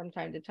that from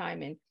time to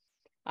time, and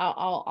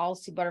I'll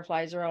see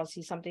butterflies or I'll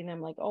see something and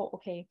I'm like, oh,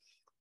 okay,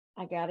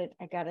 I got it.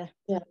 I gotta,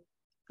 Yeah.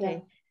 okay,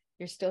 Yeah.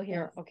 you're still Yeah.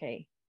 here.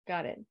 Okay,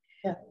 got it.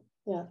 Yeah.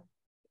 Yeah.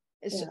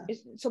 So, Yeah.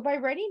 so by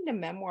writing the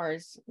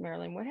memoirs,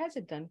 Marilyn, what has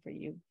it done for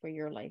you, for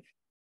your life?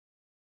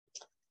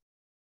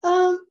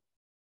 Um,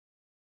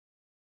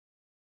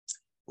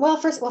 well,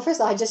 first of all,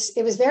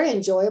 it was very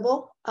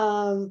enjoyable.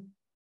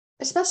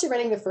 Especially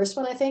writing the first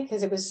one, I think,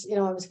 because it was, I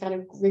was kind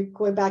of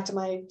going back to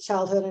my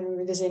childhood and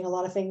revisiting a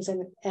lot of things.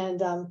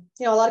 And a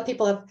lot of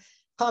people have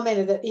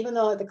commented that even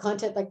though the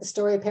content, like the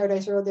story of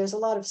Paradise Road, there's a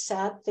lot of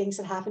sad things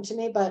that happened to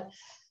me, but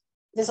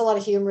there's a lot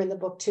of humor in the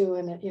book too.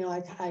 And,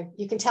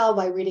 you can tell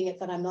by reading it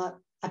that I'm not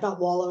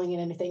wallowing in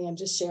anything. I'm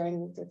just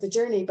sharing the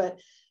journey, but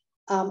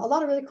a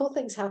lot of really cool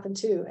things happened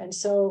too. And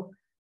so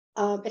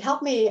it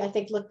helped me, I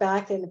think, look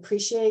back and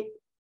appreciate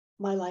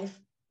my life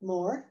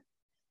more.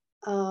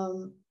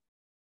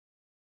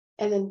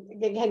 And then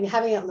again,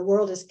 having it out in the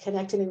world is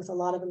connecting me with a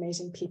lot of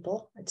amazing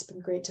people. It's been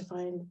great to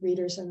find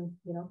readers and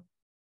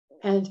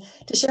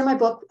to share my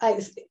book.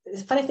 It's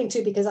a funny thing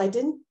too, because I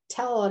didn't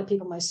tell a lot of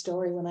people my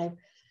story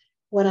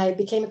when I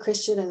became a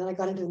Christian and then I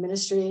got into the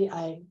ministry.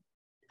 I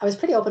was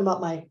pretty open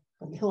about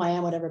who I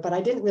am, whatever, but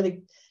I didn't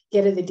really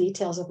get into the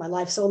details of my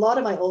life. So a lot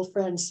of my old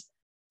friends,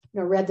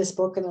 read this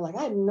book and they're like,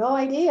 I had no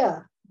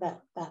idea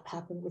that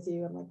happened with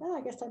you. I'm like,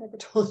 I guess I never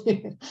told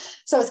you.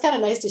 So it's kind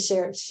of nice to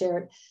share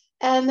it.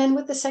 And then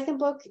with the second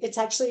book, it's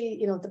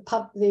actually,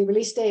 the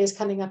release day is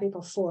coming up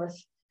April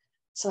 4th.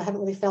 So I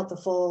haven't really felt the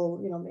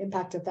full,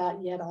 impact of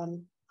that yet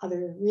on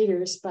other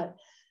readers, but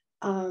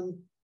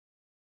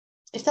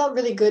it felt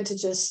really good to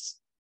just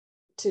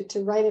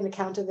to write an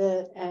account of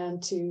it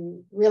and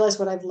to realize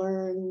what I've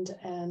learned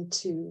and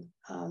to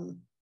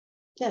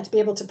be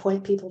able to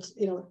point people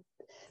to,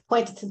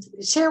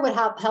 share what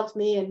helped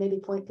me and maybe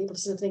point people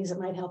to some things that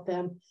might help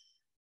them.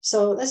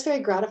 So that's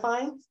very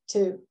gratifying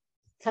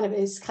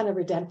is kind of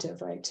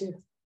redemptive, right? To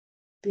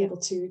be able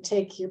to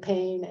take your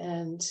pain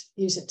and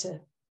use it to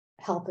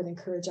help and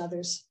encourage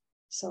others.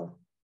 So,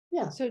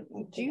 yeah. So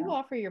do you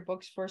offer your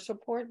books for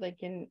support,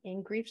 like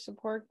in grief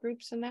support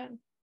groups and that?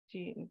 Do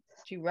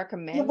you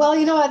recommend? Yeah, well,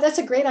 that's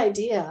a great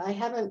idea. I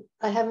haven't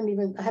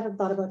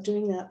thought about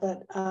doing that,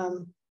 but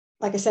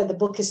like I said, the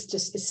book is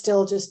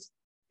still just,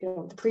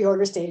 the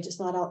pre-order stage. It's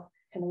not out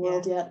in the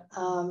world yet.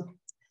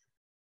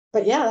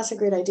 But yeah, that's a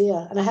great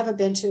idea. And I haven't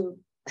been to,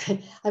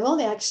 I've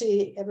only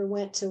actually ever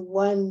went to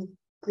one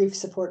grief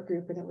support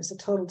group and it was a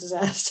total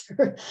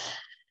disaster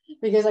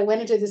because I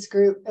went into this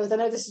group. It was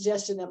another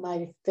suggestion that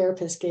my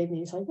therapist gave me.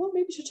 He's like, well,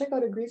 maybe you should check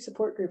out a grief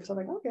support group. So I'm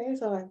like, okay.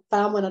 So I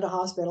found one at a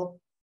hospital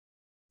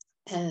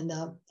and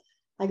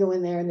I go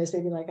in there and there's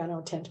maybe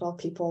 10, 12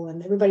 people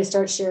and everybody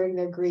starts sharing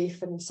their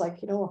grief. And it's like,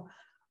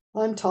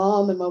 I'm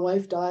Tom and my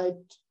wife died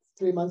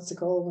 3 months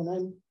ago and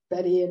I'm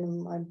Betty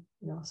and I'm,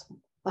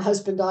 my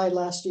husband died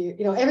last year.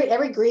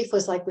 Every grief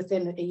was like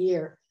within a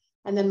year.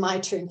 And then my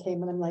turn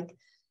came and I'm like,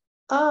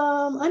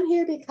 I'm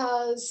here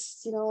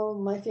because,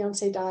 my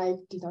fiance died,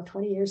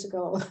 20 years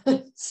ago,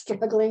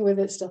 struggling with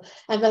it still.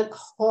 And the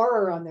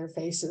horror on their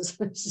faces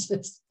was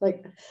just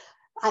like,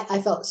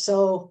 I felt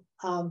so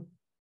out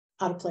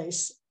of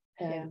place.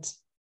 And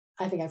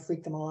I think I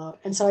freaked them all out.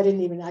 And so I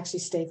didn't even actually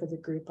stay for the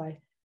group. I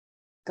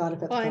got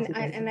up at the coffee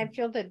break. And I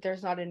feel that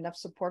there's not enough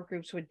support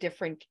groups with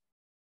different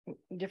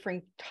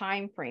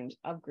time frames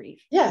of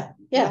grief.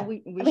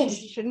 We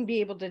shouldn't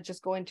be able to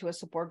just go into a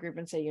support group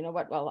and say, you know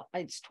what, well,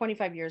 it's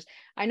 25 years.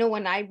 I know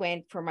when I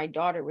went for my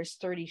daughter, it was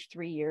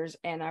 33 years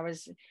and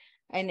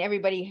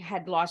everybody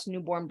had lost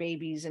newborn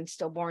babies and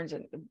stillborns,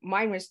 and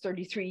mine was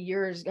 33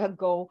 years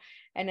ago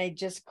and I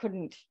just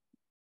couldn't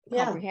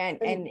comprehend.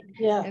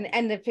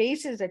 And the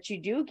faces that you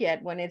do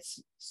get when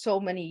it's so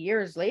many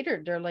years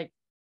later, they're like,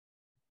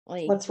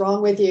 what's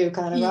wrong with you,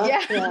 kind of?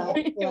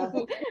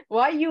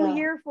 Why are you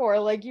here for?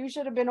 Like, you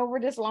should have been over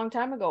this a long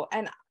time ago.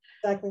 And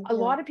a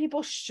lot of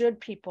people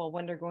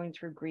when they're going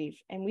through grief,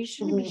 and we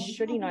shouldn't be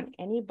shooting on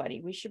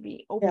anybody. We should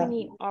be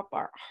opening up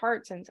our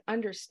hearts and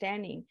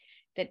understanding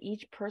that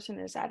each person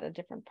is at a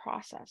different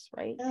process,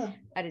 right?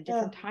 At a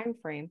different time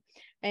frame.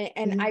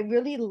 And I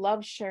really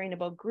love sharing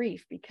about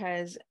grief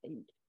because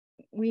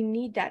we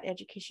need that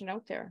education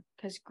out there,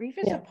 because grief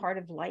is a part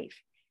of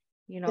life.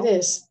 It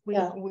is. We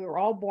were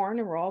all born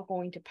and we're all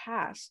going to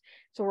pass.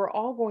 So we're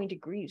all going to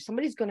grieve.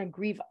 Somebody's going to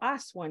grieve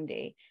us one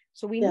day.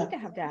 So we need to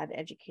have that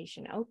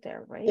education out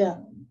there, right? Yeah,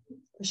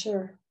 for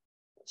sure.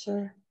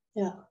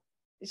 Yeah.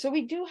 So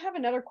we do have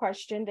another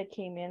question that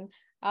came in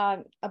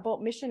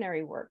about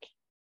missionary work.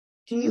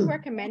 Do you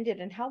recommend it,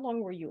 and how long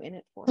were you in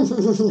it for?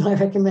 I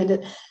recommend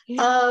it.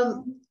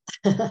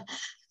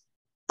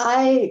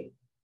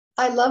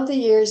 I love the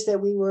years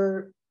that we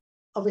were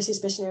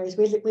overseas missionaries.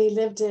 We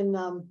lived in,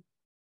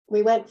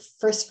 we went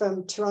first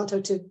from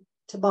Toronto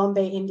to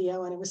Bombay, India,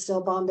 when it was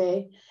still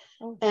Bombay.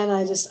 Oh. And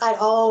I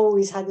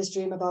always had this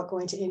dream about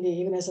going to India.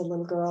 Even as a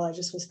little girl, I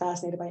just was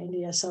fascinated by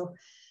India. So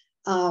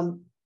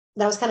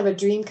that was kind of a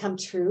dream come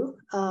true.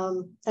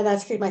 And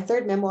that's my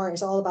third memoir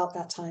is all about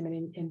that time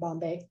in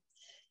Bombay.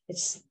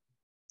 It's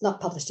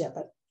not published yet,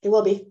 but it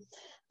will be.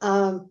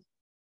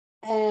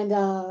 And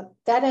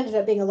that ended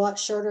up being a lot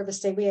shorter of a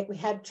stay. We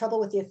had trouble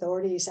with the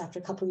authorities after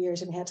a couple of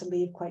years, and we had to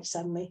leave quite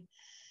suddenly.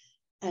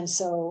 And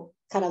so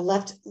kind of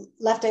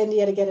left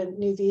India to get a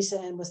new visa,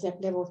 and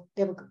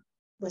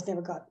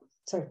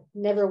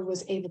never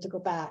was able to go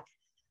back.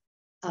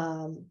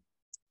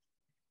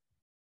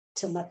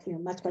 Till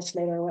much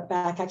later, I went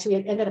back. Actually, I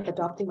ended up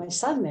adopting my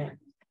son there.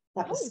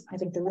 That was, I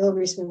think, the real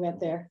reason we went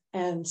there.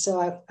 And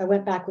so I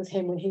went back with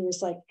him when he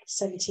was like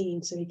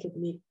 17, so he could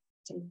meet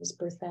some of his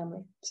birth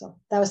family. So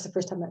that was the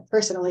first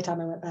and only time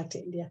I went back to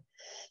India.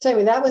 So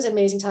anyway, that was an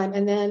amazing time.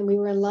 And then we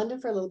were in London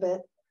for a little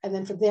bit, and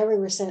then from there we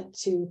were sent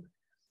to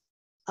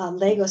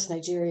Lagos,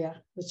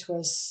 Nigeria, which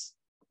was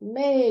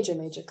major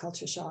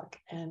culture shock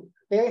and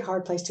very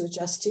hard place to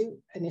adjust to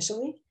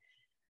initially,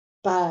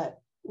 but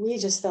we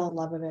just fell in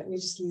love with it. We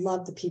just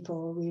loved the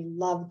people.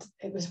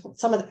 It was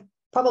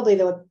probably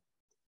one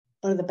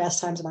of the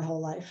best times of my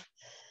whole life.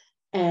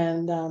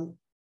 And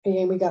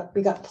again, we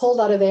got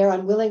pulled out of there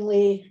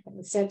unwillingly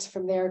and sent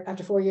from there.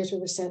 After 4 years, we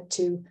were sent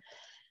to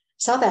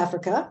South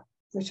Africa,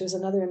 which was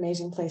another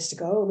amazing place to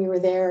go. We were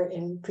there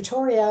in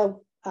Pretoria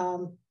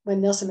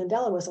when Nelson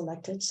Mandela was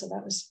elected. So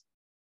that was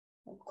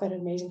quite an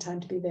amazing time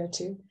to be there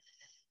too.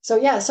 So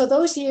yeah, so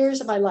those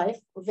years of my life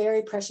were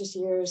very precious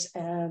years,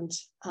 and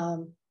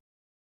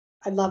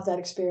I loved that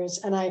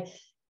experience. And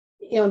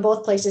in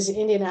both places, in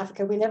India and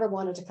Africa, we never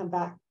wanted to come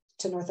back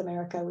to North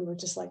America. We were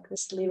just like,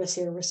 just leave us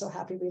here. We're so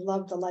happy. We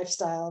loved the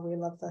lifestyle. We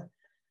loved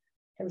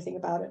everything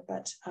about it.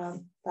 But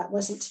that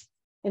wasn't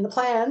in the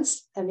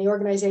plans. And the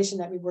organization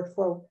that we worked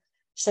for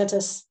sent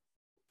us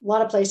a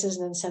lot of places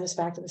and then sent us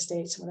back to the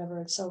States, whatever.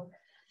 And so,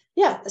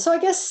 yeah. So I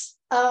guess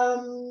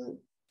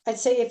I'd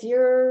say if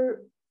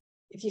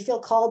you feel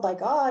called by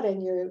God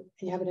and you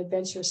have an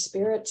adventurous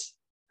spirit,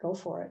 go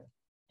for it.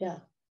 Yeah.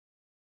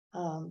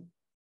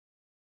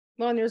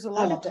 Well, and there's a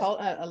lot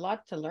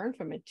to learn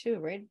from it too,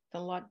 right? A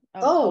lot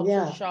of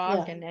culture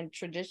shock and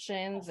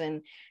traditions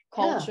and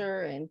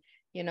culture, and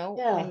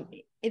and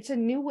it's a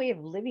new way of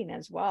living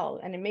as well,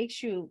 and it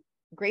makes you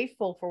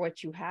grateful for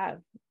what you have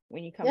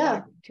when you come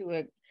back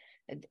to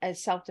a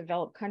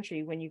self-developed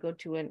country, when you go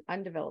to an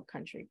undeveloped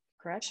country,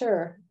 correct?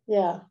 Sure.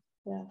 Yeah.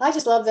 I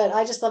just love that.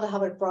 I just love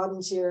how it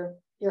broadens your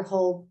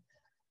whole.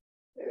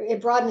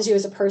 It broadens you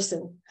as a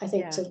person, I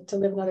think, to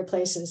live in other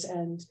places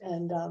and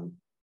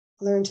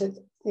learn to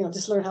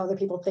just learn how other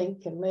people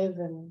think and live,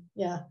 and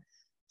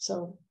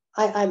so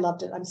I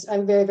loved it.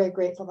 I'm very, very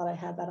grateful that I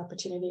had that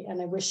opportunity,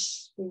 and I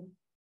wish we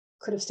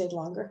could have stayed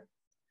longer,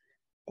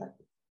 but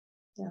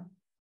yeah.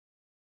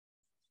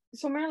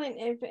 So Marilyn,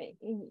 if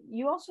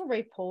you also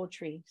write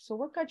poetry, so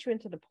what got you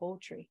into the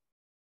poetry?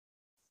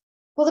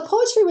 Well, the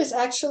poetry was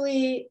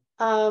actually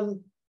my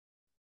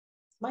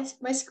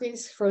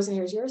screen's frozen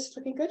here. Is yours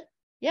looking good?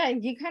 Yeah,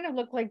 you kind of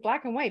look like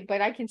black and white, but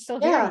I can still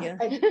hear you.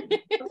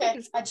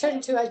 Okay, I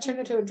turned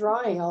into a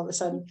drawing all of a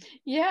sudden.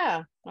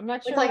 Yeah, I'm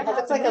not sure. It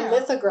looks like a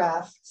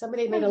lithograph.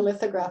 Somebody made a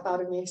lithograph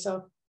out of me.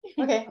 So,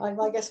 okay,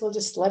 I guess we'll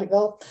just let it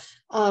go.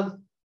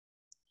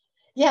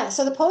 Yeah,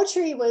 so the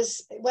poetry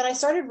was, when I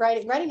started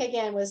writing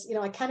again was,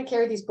 I kind of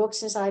carried these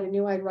books inside and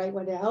knew I'd write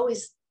one day. I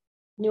always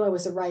knew I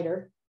was a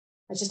writer.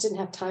 I just didn't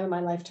have time in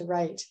my life to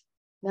write.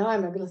 Now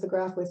I'm a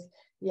lithograph with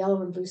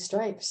yellow and blue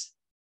stripes.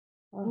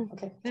 Oh,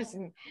 okay. There's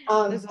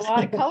a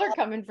lot of color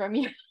coming from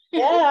you.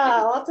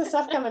 Yeah, lots of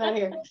stuff coming out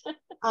here.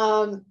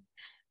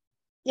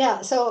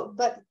 Yeah, so,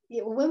 but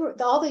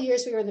all the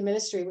years we were in the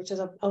ministry, which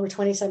is over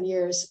 20 some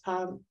years,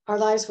 our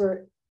lives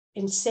were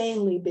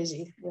insanely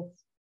busy with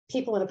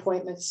people and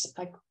appointments,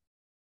 like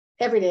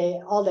every day,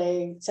 all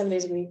day, 7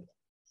 days a week,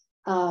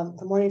 from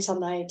morning till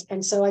night.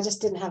 And so I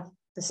just didn't have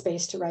the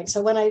space to write.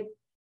 So when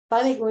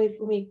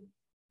when we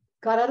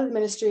got out of the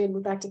ministry and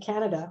moved back to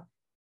Canada,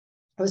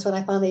 it was when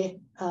I finally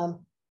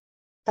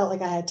felt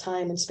like I had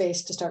time and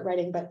space to start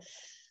writing. But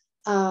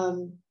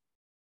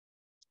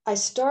I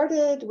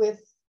started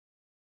with,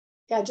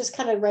 just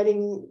kind of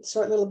writing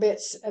short little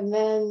bits. And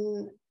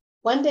then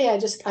one day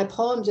a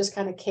poem just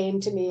kind of came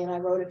to me, and I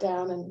wrote it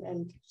down,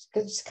 and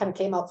it just kind of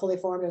came out fully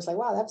formed. I was like,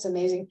 wow, that's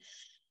amazing.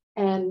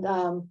 And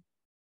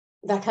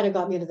that kind of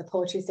got me into the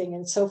poetry thing.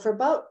 And so for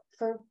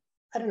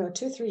I don't know,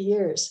 2 or 3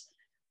 years,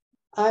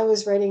 I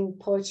was writing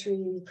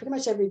poetry pretty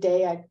much every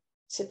day. I'd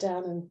sit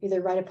down and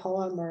either write a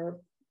poem or,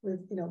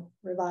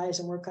 revise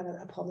and work on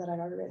a poem that I'd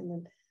already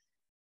written.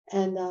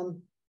 And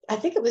I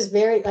think it was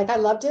very, I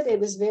loved it. It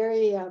was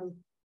very, I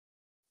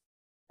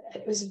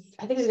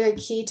think it was very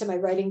key to my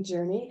writing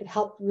journey. It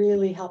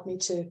really helped me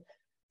to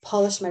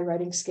polish my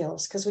writing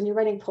skills. Because when you're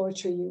writing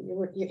poetry,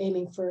 you're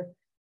aiming for,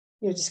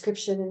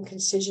 description and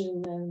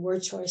concision and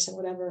word choice and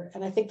whatever.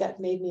 And I think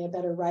that made me a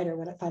better writer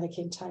when it finally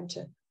came time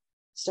to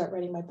start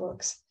writing my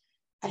books.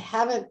 I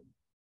haven't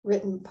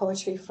written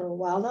poetry for a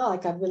while now.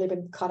 Like, I've really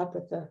been caught up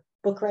with the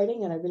book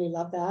writing, and I really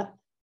love that.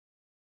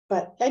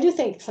 But I do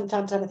think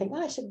sometimes I think,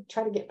 oh, I should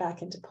try to get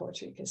back into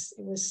poetry, because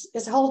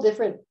it's a whole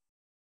different,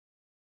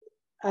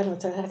 I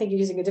don't know, I think you're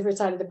using a different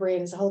side of the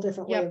brain. It's a whole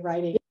different way of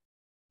writing.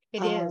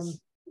 It is.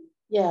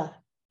 Yeah.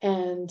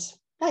 And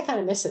I kind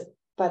of miss it.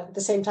 But at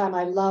the same time,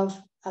 I love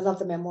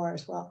the memoir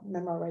as well,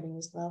 memoir writing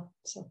as well.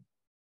 So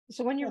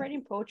when you're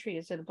writing poetry,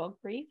 is it about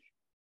grief?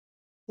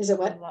 Is it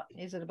what?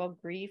 Is it about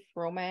grief,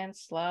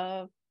 romance,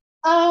 love?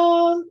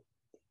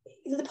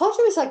 The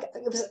poetry was like,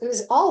 it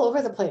was all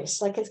over the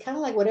place. Like, it's kind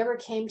of like whatever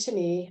came to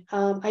me.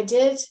 I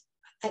did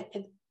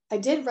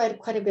write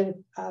quite a bit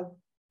of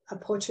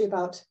poetry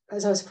about,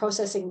 as I was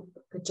processing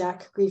the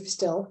Jack grief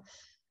still,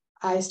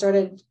 I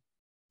started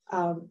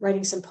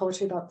writing some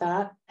poetry about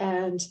that.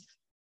 And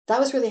that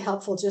was really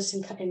helpful, just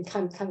in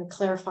kind of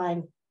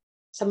clarifying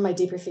some of my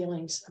deeper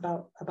feelings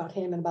about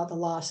him and about the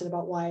loss and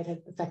about why it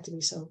had affected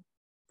me so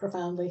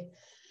profoundly.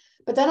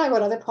 But then I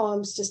wrote other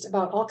poems just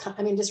about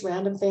just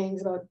random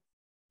things about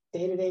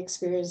day-to-day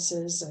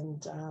experiences.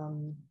 And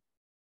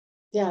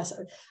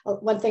so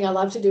one thing I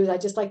love to do is I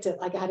just like to,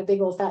 I had a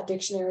big old fat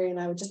dictionary, and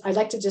I'd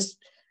like to just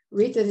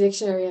read the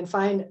dictionary and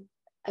find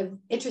an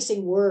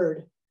interesting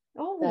word.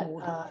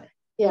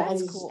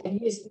 Cool.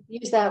 And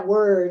use that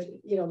word,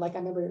 like I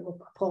remember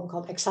a poem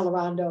called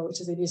accelerando,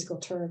 which is a musical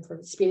term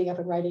for speeding up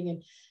and writing,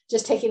 and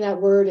just taking that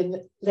word and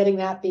letting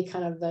that be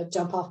kind of the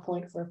jump off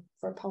point for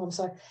a poem.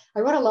 So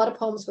I wrote a lot of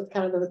poems with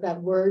kind of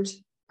that word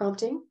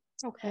prompting.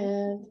 Okay.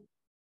 And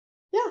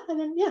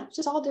then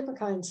just all different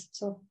kinds.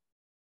 So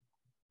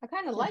I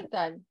kind of like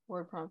that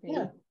word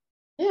prompting.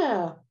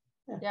 Yeah.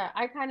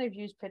 I kind of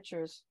use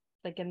pictures,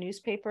 like a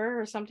newspaper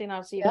or something.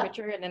 I'll see a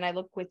picture, and then I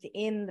look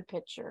within the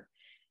picture.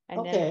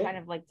 And then kind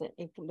of like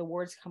the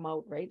words come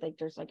out, right? Like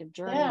there's like a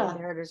journey in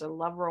there. There's a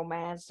love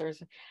romance.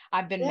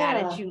 I've been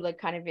mad at you, like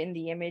kind of in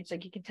the image,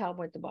 like you can tell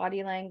with the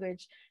body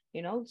language,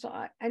 So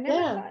I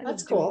never thought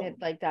of doing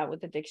it like that with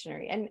the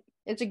dictionary. And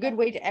it's a good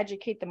way to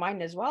educate the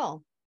mind as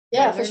well.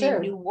 Yeah, for sure.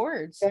 New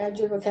words. Add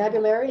your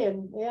vocabulary,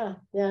 and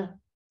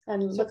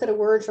and look at a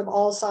word from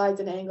all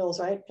sides and angles,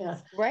 right? Yeah.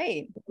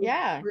 Right.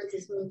 Yeah. Words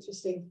is really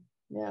interesting.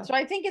 Yeah. So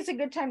I think it's a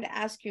good time to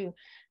ask you,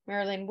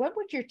 Marilyn, what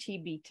would your tea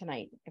be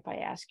tonight if I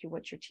ask you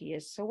what your tea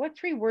is? So what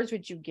 3 words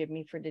would you give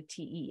me for the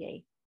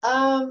TEA?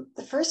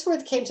 The first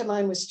word that came to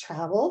mind was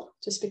travel,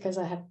 just because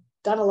I have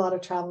done a lot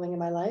of traveling in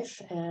my life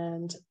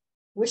and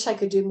wish I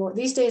could do more.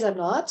 These days I'm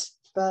not,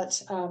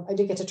 but I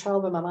do get to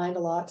travel in my mind a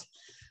lot,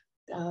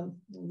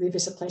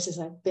 revisit places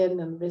I've been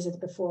and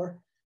visited before.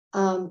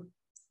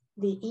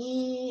 The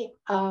E,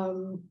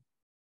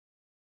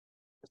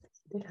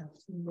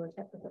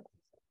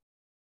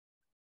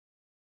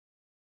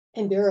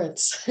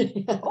 endurance.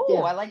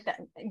 I like that.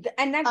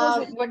 And that goes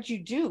with what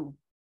you do.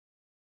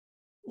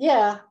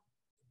 Yeah.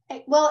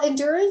 Well,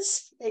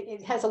 endurance,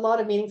 it has a lot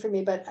of meaning for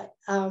me, but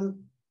I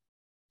don't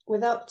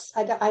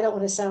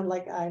want to sound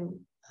like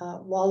I'm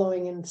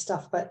wallowing in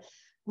stuff, but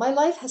my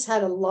life has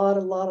had a lot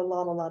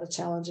of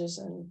challenges.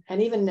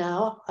 And even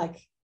now, like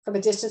from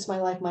a distance, my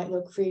life might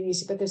look free and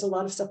easy, but there's a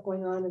lot of stuff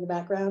going on in the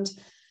background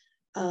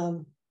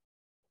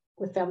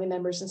with family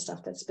members and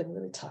stuff that's been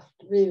really tough,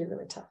 really,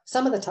 really tough.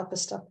 Some of the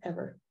toughest stuff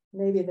ever,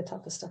 maybe the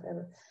toughest stuff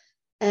ever.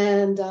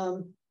 And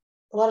a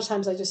lot of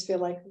times I just feel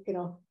like,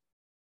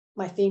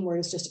 my theme word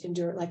is just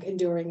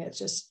enduring it,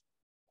 just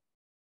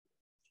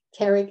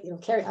carry.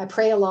 I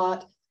pray a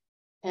lot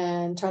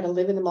and try to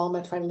live in the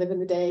moment, try to live in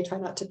the day, try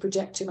not to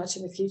project too much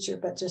in the future,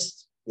 but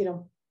just,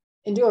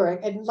 endure.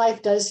 And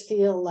life does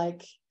feel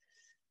like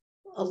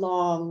a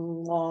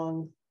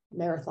long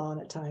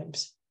marathon at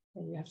times,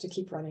 and you have to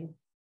keep running.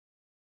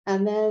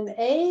 And then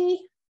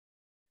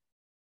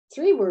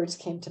 3 words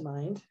came to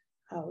mind.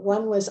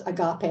 One was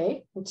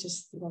agape, which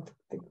is the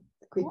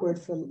Greek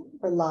word for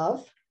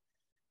love.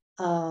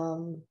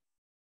 And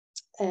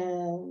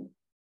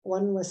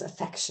one was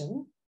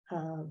affection.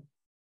 And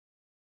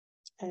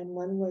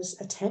one was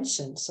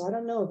attention. So I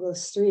don't know of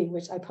those 3,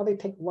 which I probably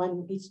pick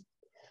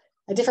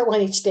a different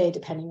one each day,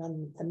 depending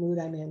on the mood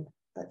I'm in.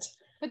 But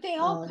they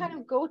all kind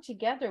of go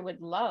together with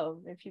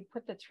love if you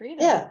put the 3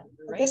 together. Yeah,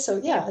 right? I guess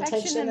so. Yeah,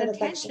 attention and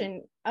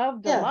attention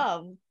of the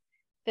love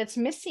that's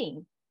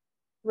missing.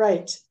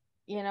 Right.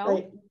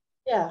 Right.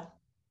 Yeah.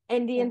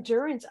 And the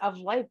endurance of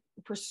life,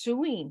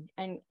 pursuing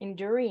and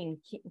enduring,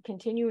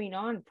 continuing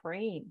on,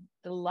 praying,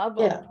 the love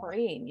of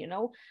praying, and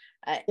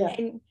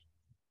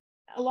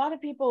a lot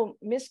of people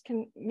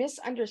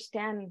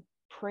misunderstand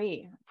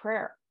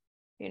prayer.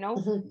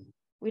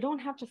 We don't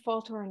have to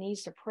fall to our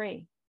knees to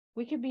pray.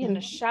 We could be in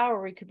the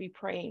shower, we could be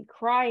praying,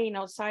 crying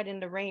outside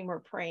in the rain, we're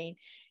praying.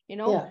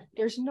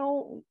 There's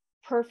no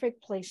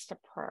perfect place to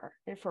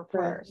pray for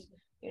prayers.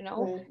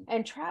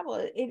 And travel,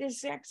 it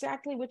is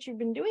exactly what you've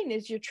been doing.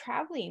 Is you're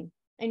traveling,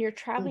 and you're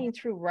traveling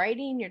through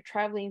writing, you're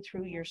traveling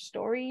through your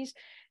stories,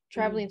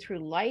 traveling through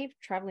life,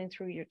 traveling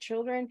through your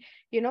children.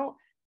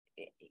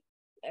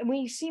 And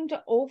we seem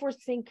to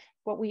overthink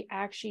what we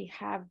actually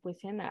have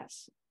within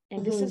us.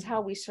 And this is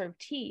how we serve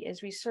tea,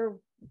 is we serve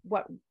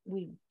what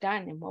we've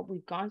done and what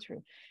we've gone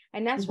through.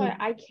 And that's why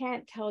I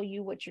can't tell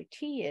you what your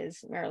tea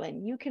is,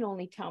 Marilyn. You can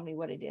only tell me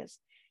what it is,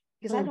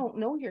 because I don't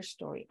know your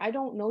story. I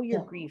don't know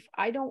your grief.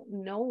 I don't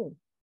know,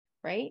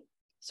 right?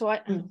 So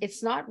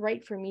it's not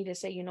right for me to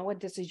say, you know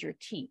what, this is your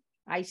tea.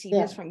 I see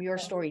this from your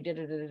story. Da,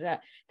 da, da, da, da.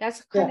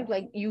 That's kind of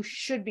like, you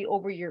should be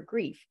over your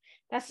grief.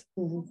 That's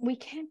we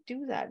can't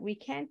do that. We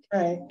can't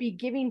be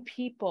giving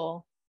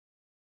people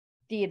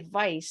the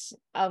advice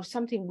of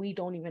something we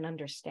don't even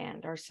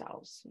understand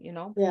ourselves, you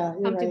know,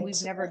 something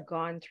we've never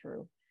gone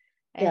through.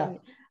 And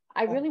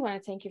I really want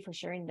to thank you for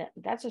sharing that.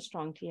 That's a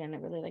strong tea, and I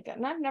really like it.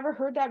 And I've never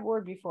heard that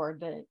word before.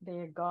 The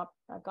agape.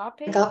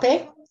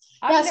 Agape.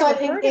 I've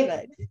never heard of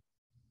it.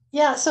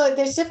 Yeah, so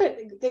there's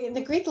different.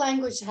 The Greek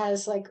language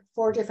has like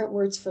 4 different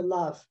words for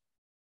love.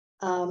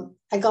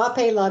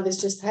 Agape love is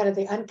just kind of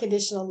the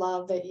unconditional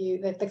love that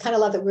the kind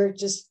of love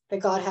that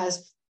God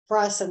has for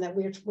us, and that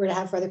we're to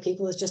have for other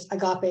people. Is just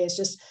agape. Is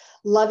just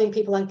loving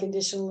people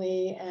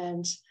unconditionally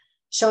and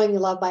showing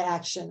love by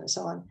action and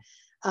so on.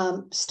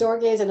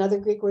 Storge is another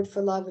Greek word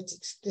for love, which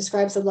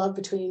describes the love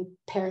between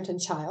parent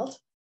and child.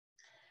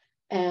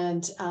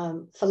 And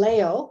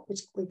phileo,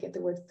 which we get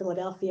the word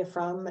Philadelphia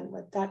from, and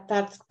what that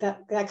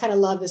kind of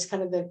love is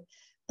kind of the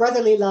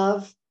brotherly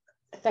love,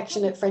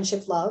 affectionate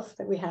friendship love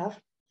that we have.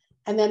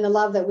 And then the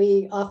love that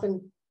we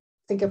often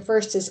think of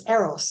first is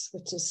eros,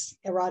 which is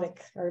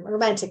erotic or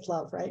romantic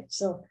love, right?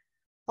 So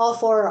all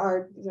 4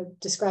 are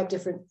describe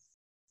different.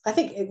 I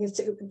think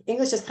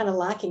English is kind of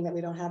lacking that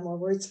we don't have more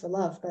words for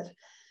love, but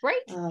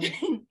right.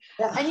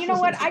 And you know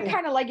what? I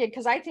kind of like it,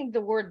 because I think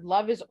the word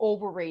love is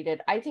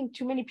overrated. I think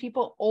too many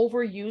people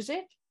overuse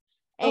it,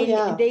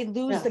 and they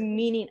lose the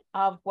meaning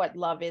of what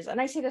love is. And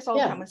I say this all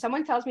the time. When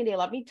someone tells me they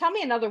love me, tell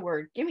me another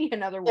word. Give me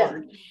another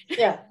word.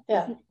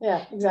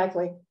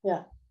 Exactly.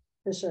 Yeah,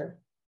 for sure.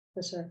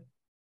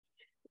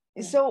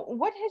 So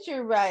what has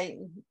your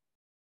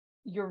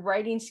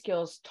writing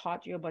skills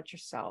taught you about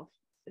yourself?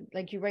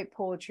 Like, you write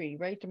poetry, you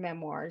write the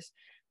memoirs.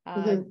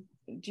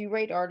 Do you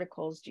write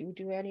articles? Do you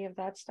do any of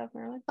that stuff,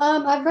 Marilyn?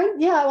 I've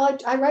written,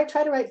 I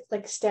try to write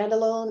like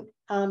standalone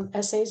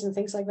essays and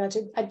things like that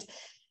too.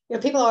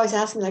 People always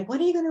ask me like,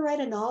 when are you going to write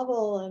a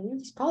novel? And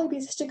you'd probably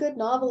be such a good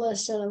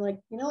novelist. And I'm like,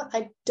 you know what?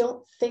 I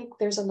don't think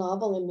there's a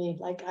novel in me.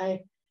 Like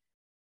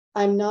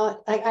I'm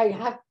not, I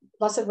have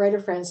lots of writer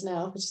friends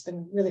now, which has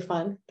been really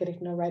fun getting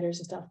to know writers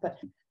and stuff. But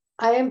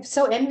I am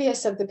so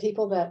envious of the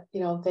people that,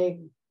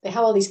 they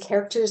have all these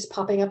characters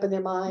popping up in their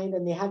mind,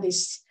 and they have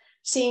these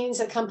scenes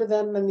that come to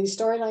them and these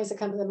storylines that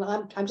come to them.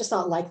 I'm just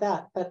not like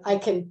that, but I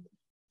can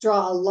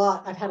draw a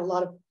lot. I've had a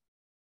lot of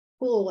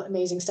cool,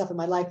 amazing stuff in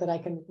my life that I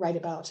can write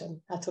about,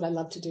 and that's what I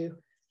love to do.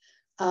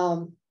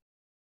 So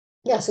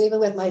even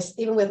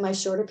with my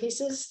shorter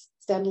pieces,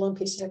 standalone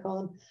pieces, I call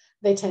them,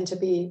 they tend to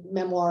be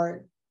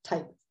memoir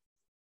type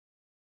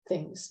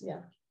things.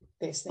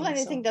 Based things. Well, and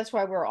I think that's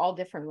why we're all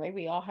different, right?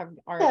 We all have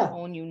our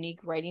own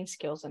unique writing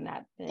skills in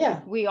that.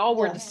 If we all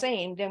were the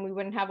same, then we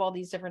wouldn't have all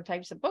these different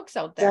types of books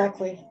out there.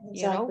 Exactly.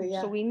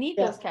 So we need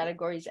those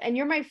categories. And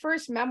you're my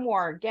first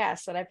memoir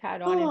guest that I've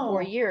had on in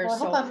 4 years. Well, I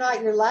hope I'm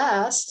not your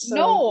last. So,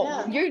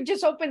 no, you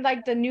just opened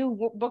like the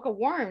new book of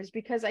worms,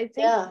 because I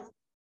think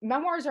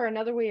memoirs are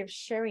another way of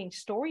sharing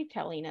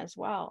storytelling as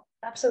well.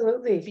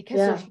 Absolutely.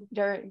 Because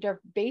they're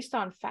based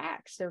on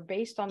facts. They're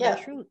based on the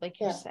truth,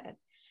 like you said.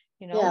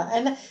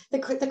 And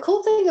the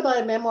cool thing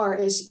about a memoir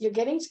is you're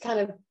getting to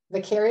kind of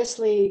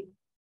vicariously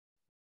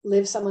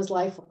live someone's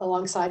life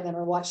alongside them,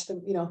 or watch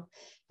them,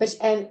 but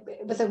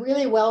with a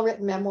really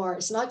well-written memoir,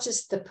 it's not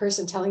just the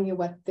person telling you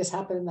what this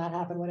happened and that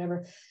happened,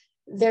 whatever.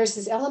 There's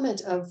this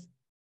element of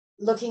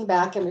looking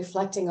back and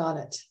reflecting on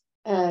it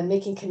and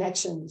making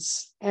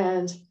connections.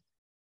 And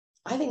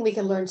I think we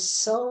can learn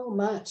so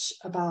much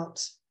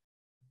about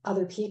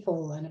other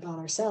people and about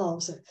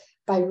ourselves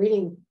by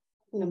reading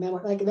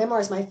memoir. Like, memoir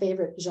is my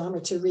favorite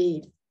genre to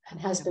read, and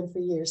has been for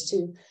years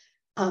too.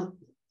 And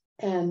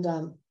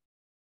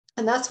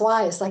that's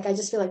why it's like, I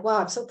just feel like, wow,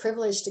 I'm so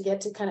privileged to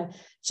get to kind of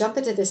jump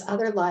into this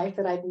other life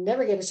that I'd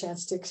never get a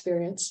chance to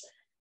experience,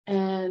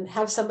 and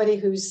have somebody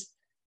who's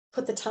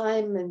put the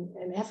time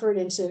and effort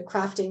into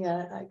crafting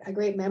a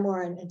great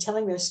memoir and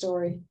telling their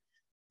story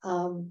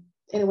in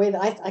a way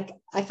that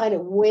I find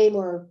it way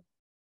more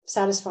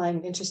satisfying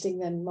and interesting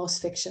than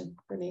most fiction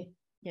for me.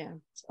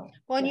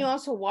 And you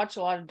also watch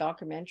a lot of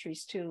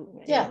documentaries too.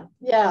 You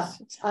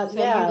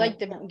like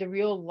the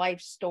real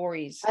life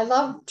stories. I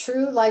love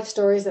true life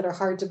stories that are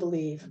hard to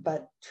believe,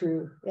 but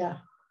true.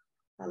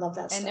 I love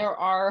that stuff. And there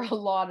are a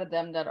lot of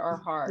them that are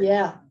hard.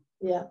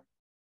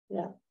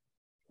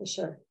 For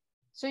sure.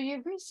 So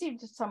you've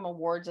received some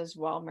awards as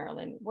well,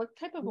 Marilyn. What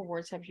type of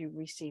awards have you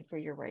received for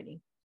your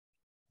writing?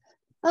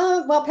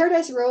 Well,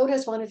 Paradise Road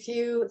has won a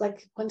few,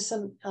 like won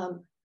some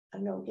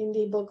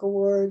indie book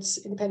awards,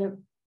 independent.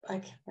 I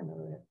can't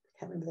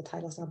remember the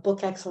titles now.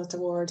 Book Excellence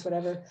Awards,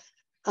 whatever.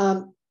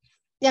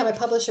 My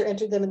publisher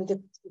entered them in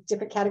the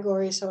different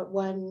categories. So it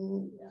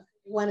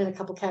won in a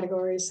couple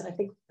categories. I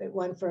think it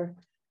won for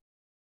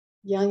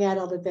young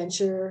adult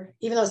adventure,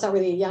 even though it's not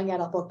really a young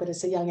adult book, but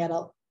it's a young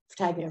adult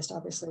protagonist,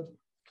 obviously.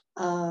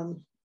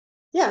 And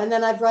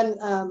then I've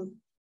won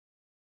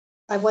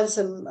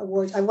some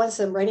awards. I won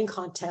some writing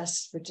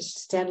contests for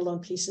just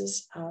standalone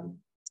pieces.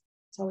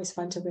 It's always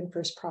fun to win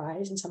first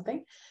prize in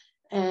something.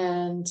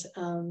 And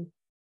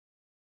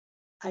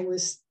I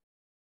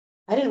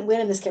didn't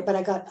win in this case, but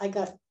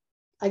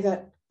I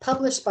got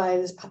published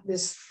by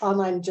this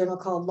online journal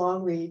called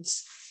Long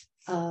Reads.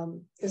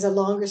 It was a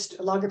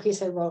longer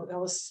piece I wrote,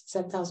 almost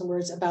 7,000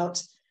 words,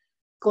 about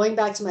going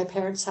back to my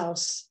parents'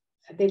 house.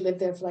 They lived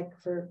there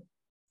for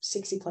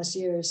 60 plus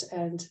years.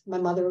 And my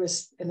mother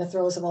was in the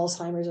throes of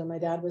Alzheimer's and my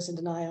dad was in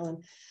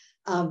denial.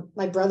 And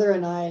my brother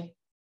and I,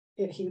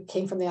 he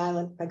came from the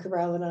island, Vancouver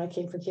Island, and I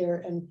came from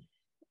here. And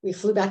we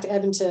flew back to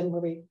Edmonton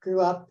where we grew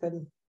up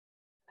and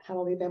had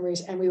all the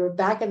memories. And we were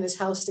back in this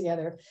house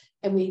together.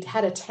 And we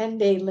had a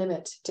 10-day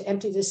limit to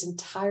empty this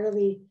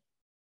entirely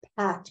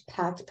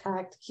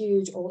packed,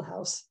 huge old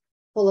house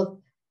full of,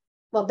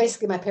 well,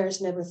 basically my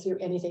parents never threw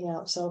anything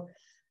out. So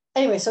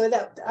anyway, so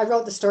that I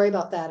wrote the story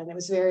about that, and it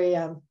was very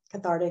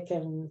cathartic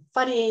and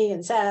funny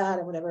and sad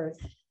and whatever.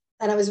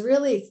 And I was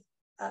really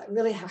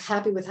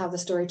happy with how the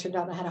story turned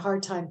out. And I had a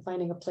hard time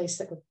finding a place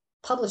that would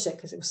publish it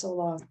because it was so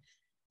long.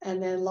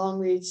 And then Long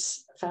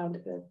Reads found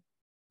it,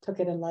 took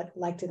it and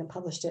liked it and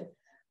published it.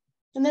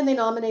 And then they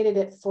nominated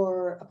it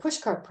for a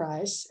pushcart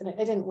prize. And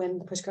I didn't win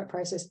the pushcart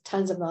prize. There's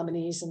tons of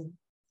nominees and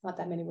not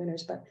that many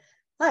winners, but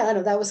I don't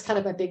know, that was kind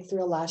of a big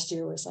thrill last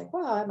year. It was like,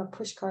 wow, I'm a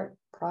pushcart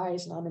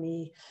prize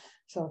nominee.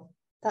 So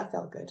that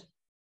felt good.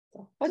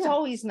 So, well, it's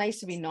always nice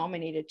to be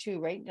nominated too,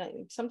 right?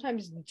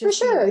 Sometimes just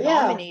for sure, being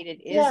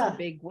nominated is the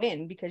big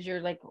win, because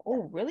you're like,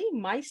 oh, really?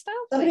 My stuff?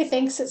 Somebody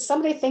thinks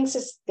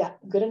it's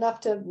good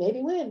enough to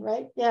maybe win,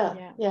 right?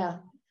 Yeah.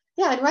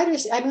 And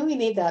writers, I mean, we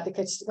need that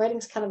because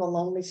writing's kind of a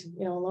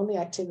lonely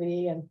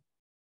activity, and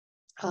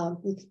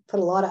you can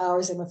put a lot of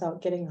hours in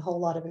without getting a whole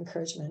lot of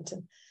encouragement.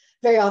 And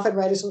very often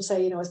writers will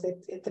say,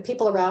 the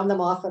people around them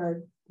often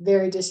are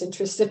very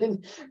disinterested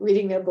in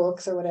reading their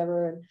books or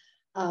whatever.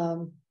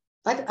 And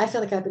I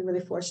feel like I've been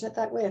really fortunate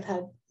that way. I've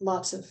had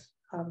lots of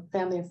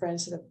family and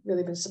friends that have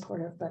really been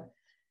supportive,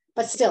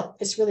 but still,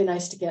 it's really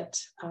nice to get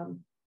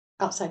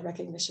outside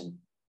recognition.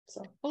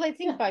 So, well, I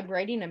think by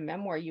writing a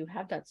memoir, you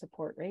have that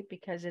support, right?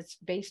 Because it's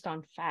based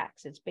on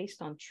facts. It's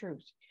based on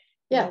truth.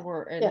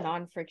 We're a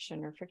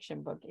nonfiction or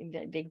fiction book.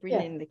 They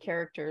bring in the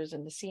characters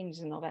and the scenes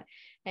and all that.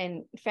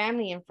 And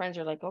family and friends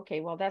are like,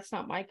 okay, well, that's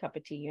not my cup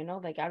of tea.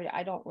 Like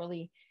I don't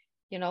really,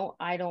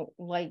 I don't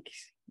like,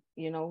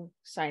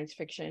 science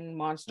fiction,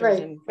 monsters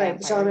and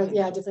vampires.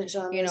 Genre, different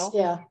genres.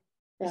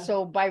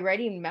 So by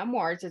writing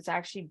memoirs, it's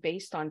actually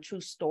based on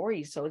true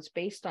stories. So it's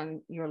based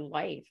on your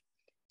life.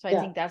 So I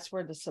think that's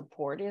where the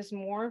support is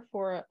more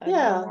for a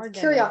memoir.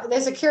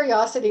 There's a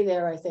curiosity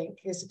there, I think,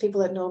 because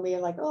people that know me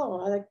are like,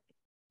 oh,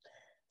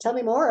 tell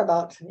me more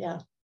about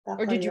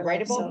or did you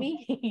write about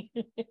me?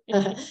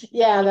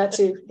 That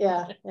too.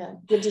 Yeah.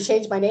 Did you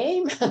change my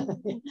name?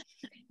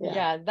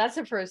 Yeah, that's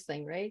the first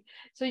thing, right?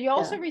 So you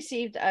also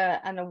received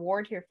an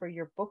award here for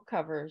your book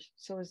covers.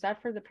 So is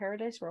that for the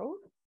Paradise Road?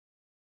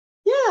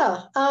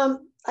 Yeah.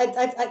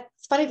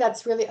 It's funny.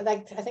 That's really, I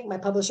think my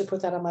publisher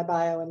put that on my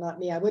bio and not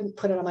me. I wouldn't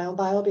put it on my own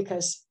bio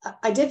because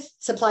I did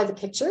supply the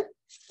picture.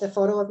 The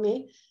photo of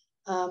me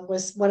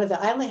was one of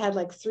I only had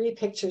like 3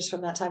 pictures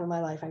from that time in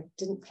my life. I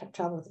didn't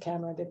travel with the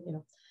camera. I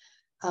didn't,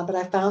 but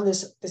I found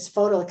this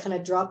photo that kind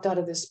of dropped out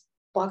of this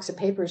box of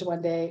papers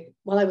one day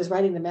while I was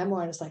writing the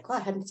memoir. And it's like,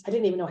 wow, I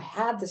didn't even know I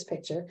had this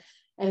picture,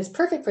 and it's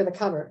perfect for the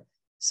cover.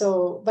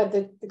 So, but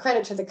the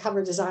credit to the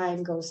cover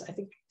design goes, I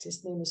think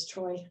his name is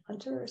Troy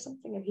Hunter or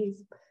something. And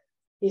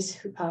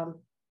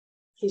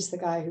he's the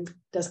guy who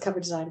does cover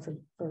design for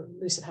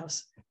Lucid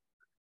House,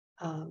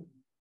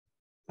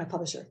 my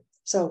publisher.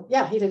 So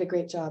yeah, he did a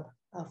great job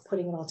of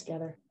putting it all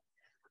together.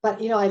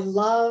 But,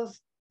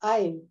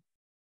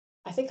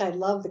 I think I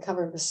love the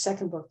cover of the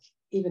second book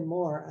even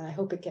more. And I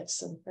hope it gets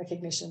some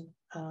recognition.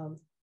 And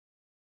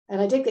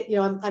I did get,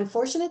 I'm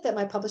fortunate that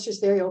my publisher is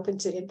very open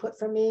to input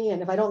from me.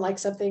 And if I don't like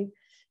something,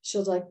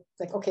 she'll like,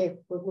 okay,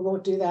 we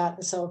won't do that.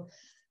 And so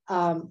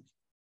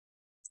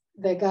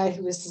the guy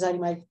who was designing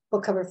my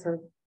book cover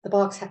for the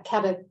box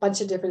had a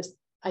bunch of different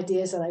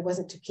ideas that I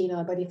wasn't too keen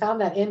on, but he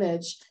found that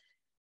image.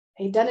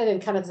 He'd done it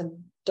in kind of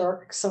some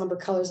dark, somber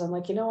colors. I'm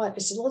like, you know what?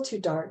 It's a little too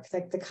dark.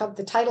 Like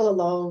the title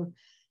alone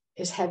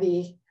is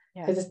heavy.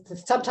 Because the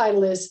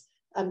subtitle is,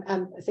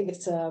 I think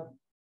it's a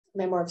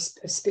memoir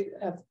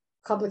of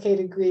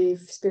complicated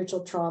grief,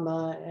 spiritual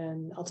trauma,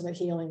 and ultimate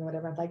healing or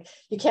whatever. I'm like,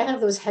 you can't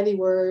have those heavy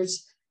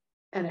words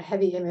and a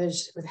heavy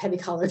image with heavy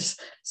colors.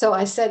 So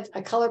I said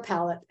a color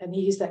palette, and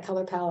he used that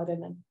color palette,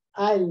 and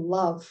I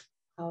love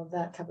how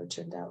that cover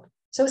turned out.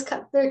 So it's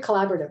very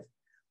collaborative.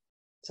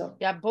 So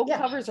book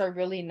covers are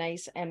really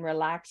nice and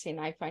relaxing.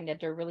 I find that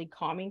they're really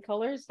calming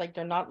colors. Like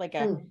they're not like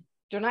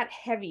they're not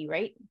heavy,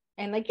 right?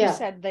 And like you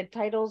said, the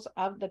titles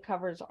of the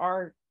covers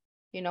are,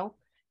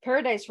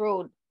 Paradise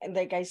Road. And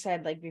like I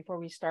said, like before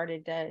we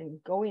started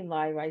going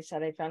live, I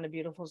said I found a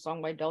beautiful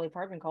song by Dolly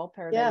Parton called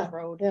Paradise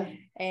Road.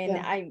 And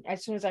I,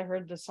 as soon as I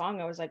heard the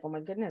song, I was like, oh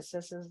my goodness,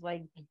 this is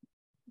like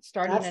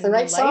starting That's a the new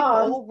right life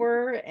song.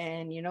 over,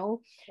 and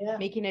Yeah.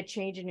 making a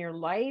change in your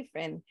life,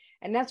 and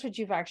that's what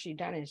you've actually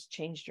done, is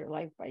changed your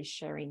life by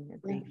sharing your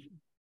grief.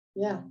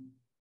 Yeah.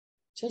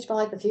 Changed my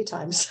life a few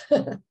times.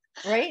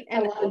 Right. I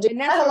And had that's a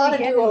where lot we of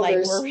get in life,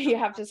 where do-overs. we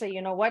have to say,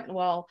 you know what,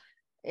 well,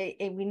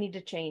 we need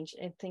to change,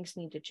 and things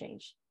need to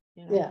change,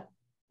 Yeah.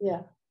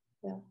 Yeah.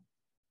 Yeah.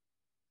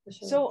 For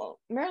sure. So,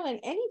 Marilyn,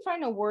 any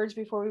final words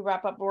before we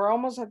wrap up? We're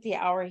almost at the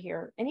hour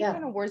here. Any Yeah.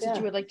 final words that you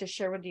Yeah. would like to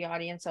share with the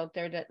audience out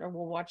there that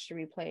will watch the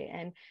replay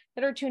and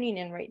that are tuning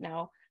in right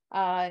now,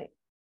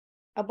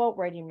 about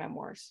writing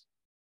memoirs?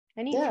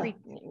 Any Yeah. three,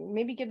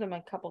 maybe give them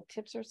a couple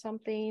tips or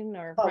something,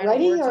 or About final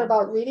writing words or on.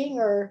 about reading,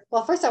 or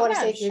well, first I want to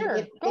Yeah, say sure.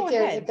 Go if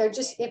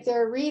ahead.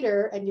 they're a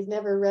reader and you've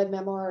never read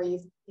memoir, or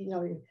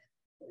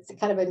it's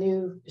kind of a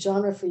new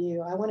genre for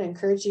you, I want to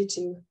encourage you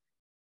to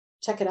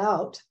check it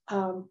out.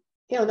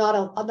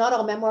 Not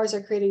all memoirs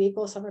are created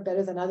equal. Some are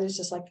better than others,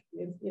 just like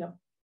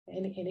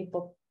any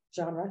book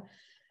genre.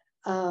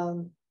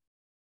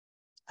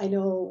 I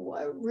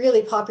know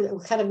really popular,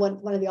 kind of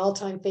one of the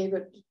all-time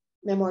favorite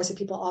memoirs that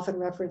people often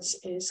reference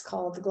is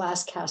called The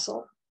Glass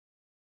Castle.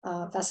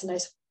 That's a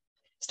nice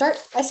start.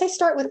 I say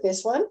start with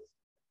this one,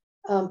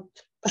 or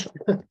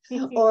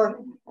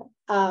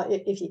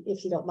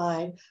if you don't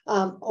mind,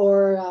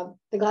 or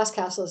The Glass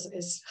Castle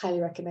is highly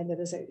recommended.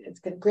 It's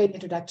a great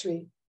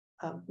introductory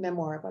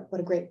memoir about what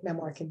a great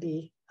memoir can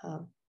be.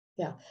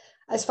 Yeah.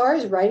 As far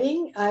as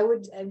writing, I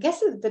guess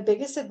the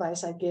biggest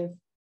advice I'd give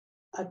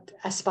an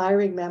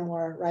aspiring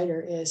memoir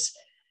writer is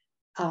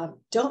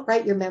don't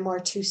write your memoir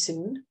too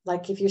soon.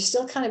 Like if you're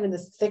still kind of in the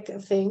thick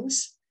of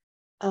things,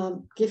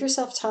 give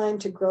yourself time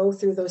to grow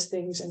through those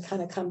things and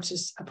kind of come to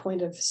a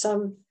point of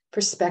some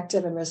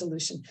perspective and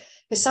resolution.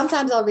 Because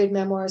sometimes I'll read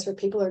memoirs where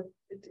people are,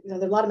 there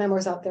are a lot of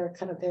memoirs out there,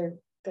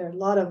 there are a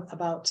lot of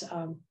about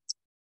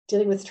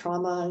dealing with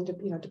trauma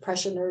and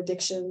depression or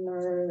addiction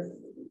or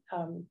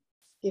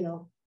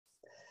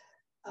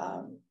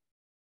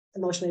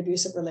emotionally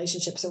abusive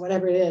relationships or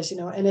whatever it is,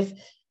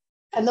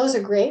 and those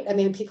are great. I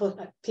mean,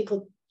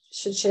 people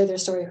should share their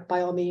story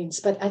by all means,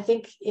 but I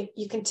think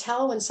you can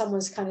tell when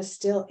someone's kind of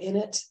still in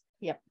it.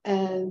 Yep.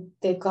 And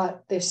they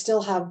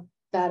still have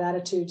bad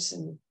attitudes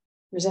and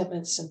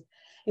resentments, and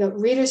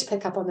readers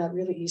pick up on that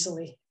really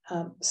easily.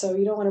 So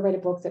you don't want to write a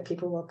book that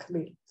people will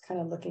be kind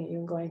of looking at you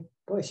and going,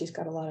 boy, she's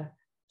got a lot of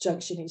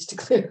junk she needs to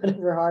clear out of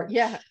her heart.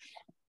 Yeah.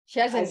 She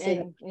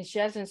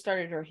hasn't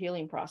started her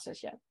healing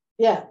process yet.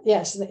 Yeah.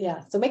 Yes.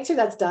 Yeah. So make sure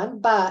that's done.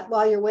 But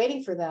while you're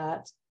waiting for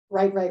that,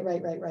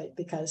 write,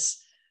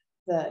 because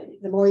the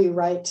more you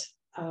write,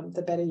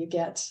 the better you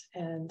get.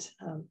 And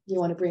you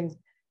want to bring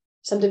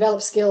some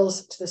developed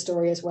skills to the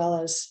story, as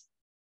well as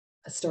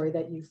a story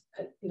that you've,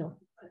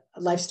 a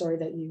life story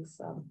that you've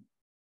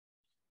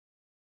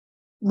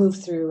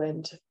moved through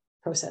and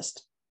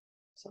processed.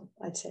 So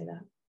I'd say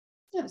that.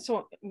 Yeah.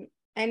 So,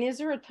 and is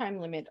there a time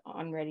limit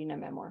on writing a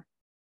memoir?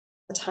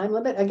 A time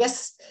limit? I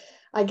guess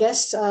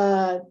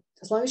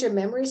as long as your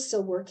memory is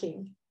still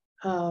working,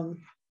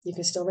 you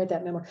can still write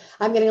that memoir.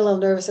 I'm getting a little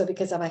nervous though,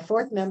 because my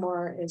fourth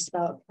memoir is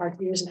about our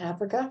years in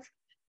Africa.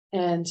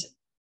 And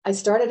I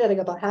started it, I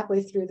got about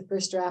halfway through the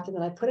first draft, and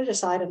then I put it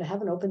aside, and I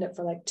haven't opened it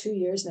for like 2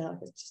 years now.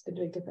 It's just been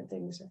doing different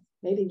things, or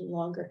maybe even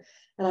longer.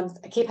 And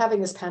I keep having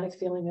this panic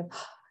feeling of,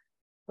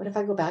 what if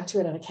I go back to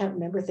it and I can't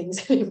remember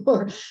things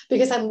anymore?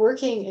 Because I'm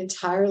working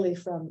entirely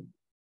from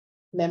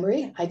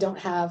memory. I don't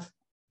have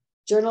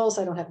journals,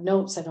 I don't have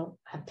notes, I don't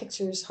have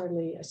pictures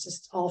hardly. It's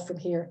just all from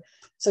here.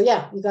 So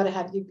yeah, you got to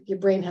have your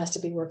brain has to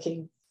be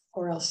working,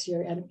 or else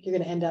you're going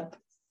to end up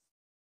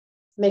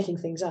making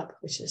things up,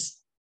 which is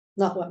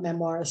not what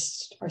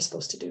memoirists are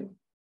supposed to do.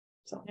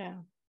 So yeah.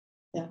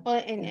 Well,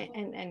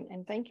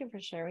 and thank you for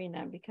sharing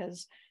that,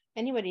 because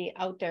anybody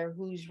out there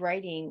who's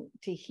writing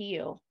to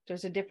heal,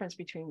 there's a difference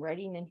between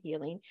writing and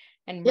healing,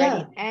 and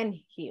writing and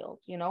healed,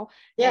 Yeah,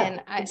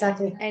 and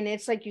exactly. And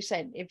it's like you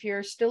said, if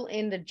you're still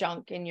in the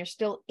junk and you're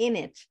still in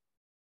it,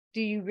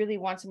 do you really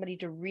want somebody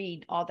to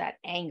read all that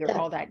anger,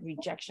 all that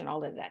rejection,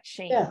 all of that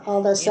shame? Yeah,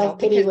 all the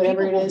self-pity,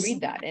 whatever it is.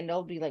 Read that and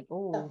they'll be like,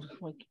 oh,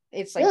 like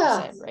it's like you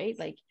said, right?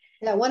 Like,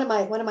 yeah, one of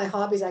my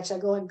hobbies, actually,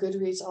 I go on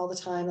Goodreads all the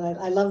time, and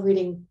I love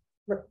reading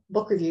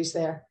book reviews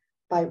there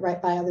by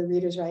other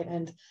readers, right?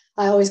 And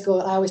I always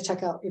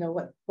check out,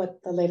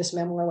 what the latest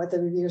memoir, what the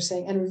reviewers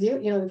saying, and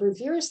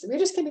the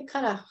readers can be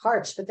kind of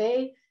harsh, but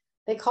they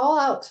call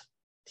out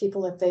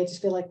people if they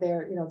just feel like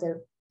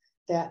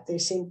they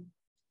seem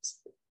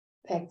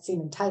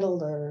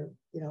entitled, or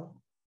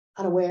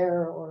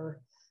unaware,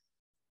 or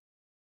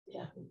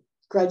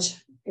grudge,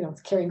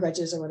 carrying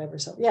grudges or whatever.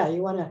 So yeah,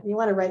 you want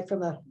to write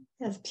from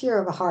as pure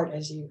of a heart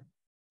as you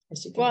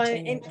can. Well,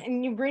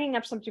 and you're bringing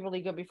up something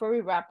really good. Before we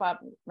wrap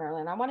up,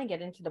 Marilyn, I want to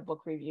get into the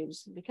book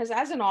reviews, because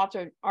as an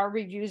author, our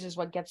reviews is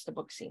what gets the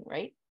book seen,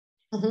 right?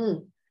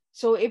 Mm-hmm.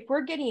 So if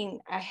we're getting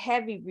a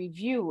heavy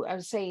review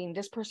of saying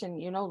this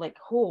person,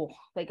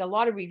 like a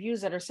lot of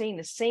reviews that are saying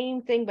the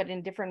same thing but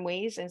in different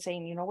ways, and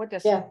saying,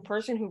 this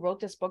person who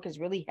wrote this book is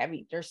really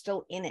heavy, they're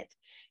still in it,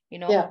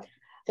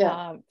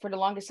 for the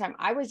longest time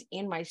I was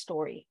in my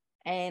story,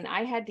 and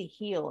I had to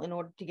heal in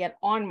order to get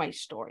on my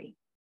story.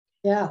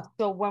 Yeah.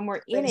 So when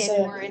we're in it,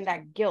 we're in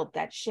that guilt,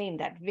 that shame,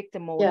 that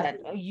victim mode, that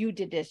oh, you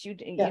did this, you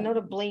did,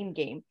 the blame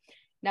game.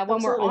 Now,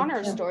 when we're on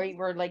our story,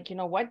 we're like, you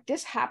know what,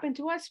 this happened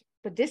to us,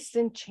 but this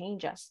didn't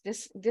change us.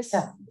 This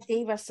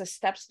gave us the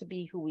steps to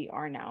be who we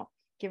are now.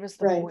 Give us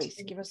the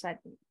voice, give us that,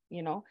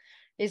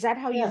 is that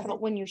how you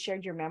felt when you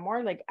shared your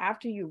memoir? Like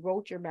after you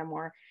wrote your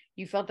memoir,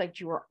 you felt like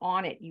you were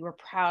on it, you were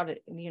proud,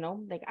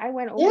 like I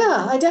went over.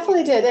 Yeah, I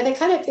definitely did. And it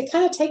kind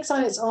of takes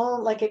on its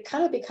own, like it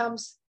kind of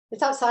becomes,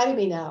 it's outside of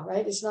me now,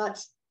 right? It's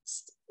not,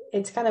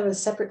 it's kind of a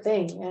separate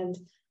thing. And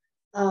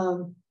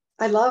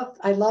I love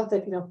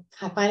that,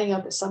 finding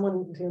out that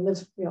someone who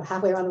lives,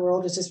 halfway around the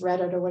world has just read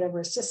it or whatever.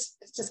 It's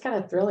just kind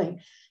of thrilling,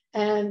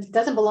 and it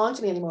doesn't belong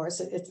to me anymore. It's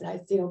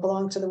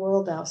belong to the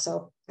world now.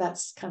 So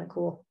that's kind of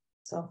cool.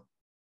 So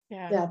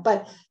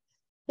but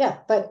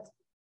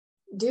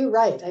do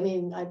write. I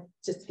mean,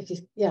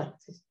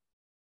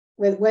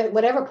 with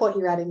whatever point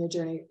you're at in your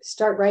journey,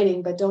 start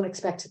writing, but don't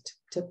expect it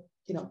to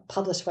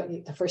publish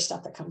the first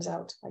stuff that comes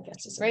out, I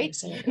guess is right.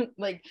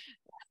 Like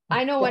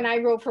I know when I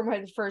wrote for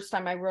the first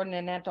time, I wrote in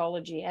an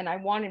anthology and I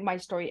wanted my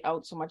story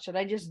out so much that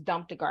I just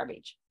dumped the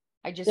garbage.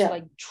 I just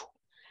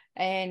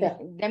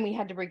then we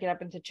had to break it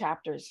up into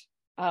chapters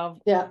of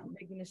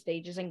breaking the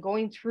stages and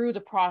going through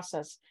the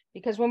process.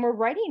 Because when we're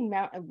writing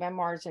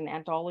memoirs and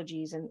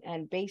anthologies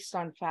and based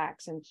on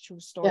facts and true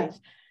stories,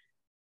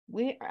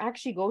 we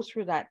actually go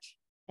through that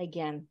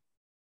again.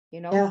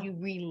 You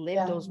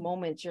relive those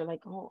moments. You're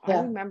like, oh, I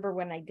remember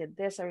when I did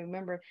this. I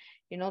remember,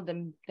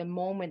 the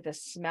moment, the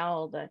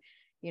smell,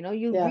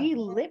 you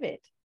relive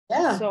it.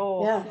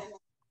 So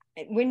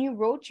when you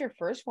wrote your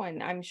first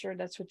one, I'm sure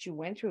that's what you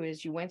went through,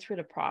 is you went through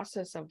the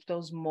process of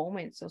those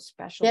moments, those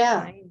special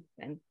times.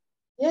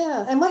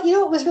 And what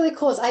was really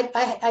cool is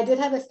I did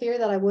have a fear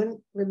that I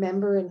wouldn't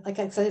remember, and like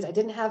I said, I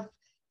didn't have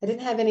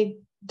any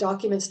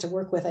documents to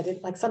work with. I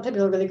didn't, like, some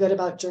people are really good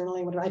about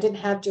journaling, whatever. I didn't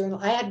have journal.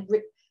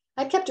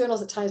 I kept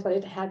journals at times, but I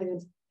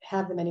didn't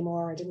have them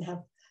anymore. I didn't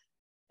have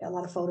a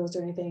lot of photos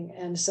or anything,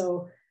 and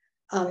so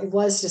it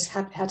was just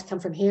had to come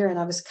from here. And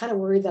I was kind of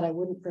worried that I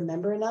wouldn't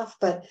remember enough.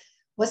 But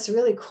what's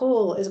really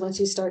cool is once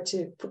you start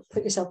to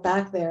put yourself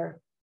back there,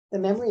 the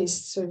memories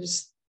sort of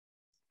just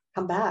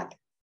come back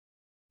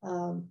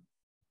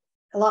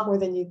a lot more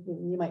than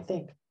you might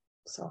think.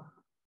 So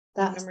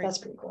that's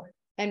pretty cool.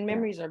 And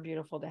memories are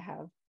beautiful to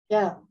have.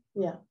 Yeah,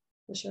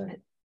 for sure.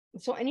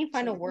 So any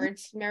final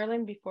words,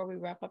 Marilyn, before we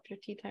wrap up your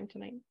tea time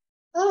tonight?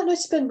 Oh, no,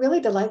 it's been really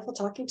delightful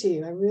talking to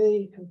you.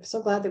 I'm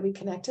so glad that we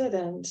connected,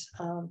 and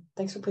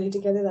thanks for putting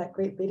together that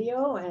great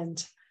video,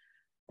 and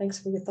thanks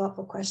for your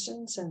thoughtful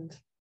questions. And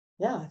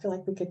I feel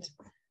like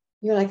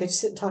you and I could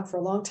sit and talk for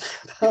a long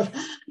time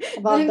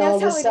about all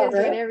this stuff.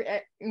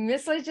 Right?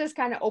 Miss Liz just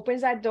kind of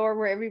opens that door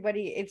where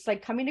it's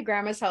like coming to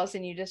grandma's house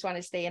and you just want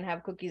to stay and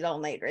have cookies all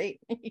night, right?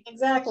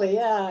 Exactly.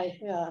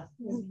 Yeah.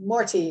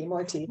 More tea.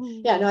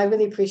 Yeah, no, I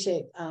really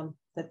appreciate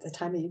the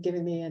time that you've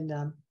given me,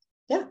 and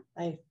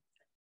I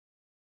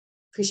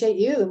appreciate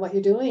you and what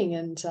you're doing,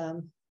 and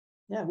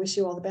wish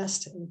you all the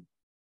best.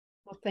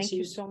 Well, thank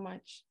you so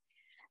much.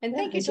 And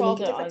thank you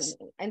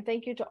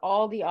to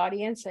all the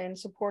audience and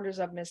supporters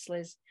of Miss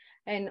Liz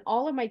and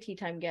all of my Tea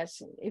Time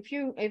guests. If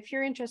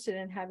you're interested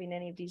in having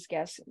any of these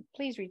guests,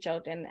 please reach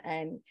out,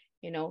 and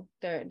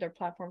their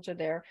platforms are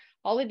there.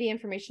 All of the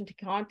information to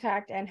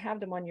contact and have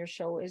them on your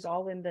show is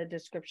all in the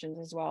descriptions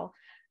as well.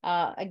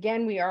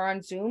 Again, we are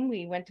on Zoom.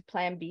 We went to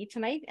Plan B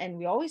tonight, and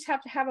we always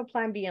have to have a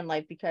Plan B in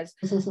life, because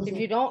if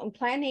you don't,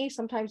 Plan A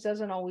sometimes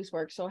doesn't always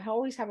work. So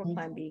always have a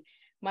Plan B.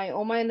 My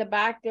Oma in the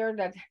back there,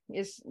 that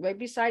is right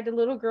beside the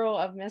little girl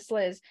of Miss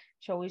Liz,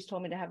 she always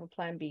told me to have a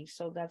Plan B.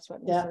 So that's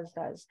what Miss Liz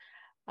does.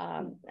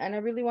 And I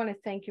really want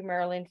to thank you,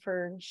 Marilyn,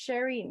 for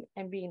sharing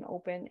and being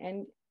open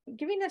and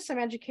giving us some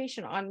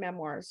education on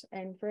memoirs.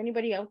 And for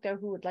anybody out there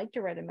who would like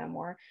to write a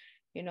memoir,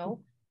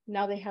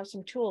 now they have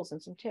some tools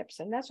and some tips.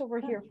 And that's what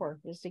we're here for,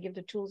 is to give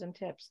the tools and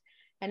tips.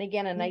 And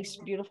again, a nice,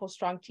 beautiful,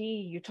 strong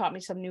tea. You taught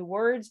me some new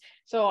words.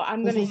 So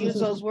I'm going to use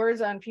those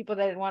words on people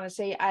that want to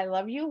say, I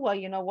love you. Well,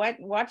 you know what?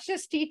 Watch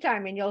this Tea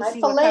Time and you'll see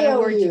what kind of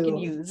words you can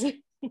use.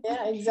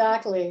 Yeah,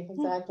 exactly.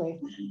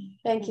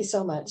 Thank you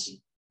so much.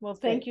 Well,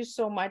 thank you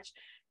so much.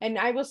 And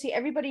I will see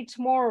everybody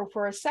tomorrow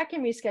for a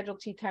second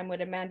rescheduled Tea Time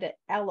with Amanda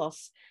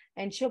Ellis.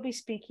 And she'll be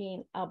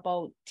speaking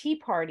about tea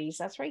parties.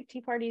 That's right, tea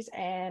parties,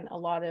 and a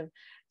lot of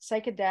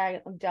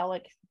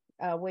psychedelic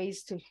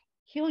ways to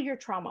heal your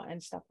trauma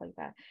and stuff like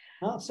that.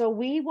 So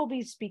we will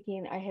be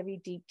speaking a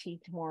heavy deep tea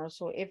tomorrow.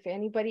 So if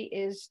anybody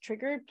is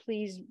triggered,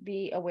 please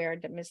be aware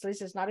that Miss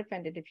Liz is not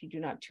offended if you do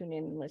not tune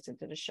in and listen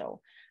to the show.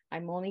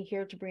 I'm only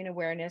here to bring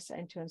awareness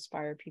and to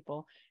inspire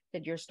people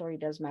that your story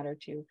does matter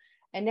too.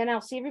 And then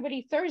I'll see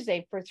everybody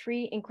Thursday for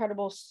 3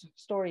 incredible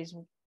stories.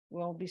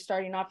 We'll be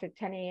starting off at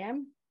 10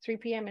 a.m., 3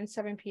 p.m. and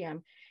 7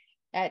 p.m.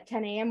 At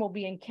 10 a.m. we'll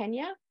be in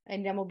Kenya,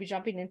 and then we'll be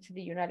jumping into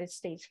the United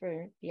States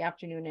for the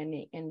afternoon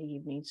and the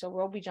evening. So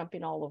we'll be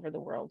jumping all over the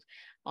world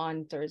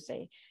on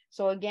Thursday.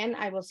 So again,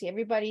 I will see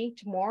everybody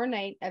tomorrow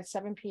night at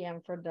 7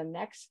 p.m. for the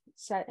next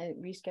set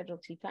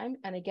rescheduled tea time.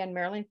 And again,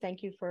 Marilyn,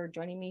 thank you for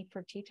joining me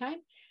for tea time.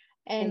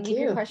 And Thank leave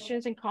your you.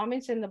 questions and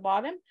comments in the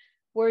bottom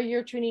where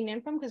you're tuning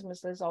in from, because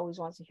Miss Liz always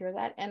wants to hear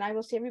that. And I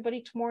will see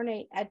everybody tomorrow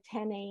night at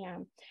 10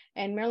 a.m.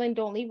 And Marilyn,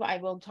 don't leave. I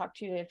will talk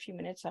to you in a few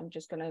minutes. I'm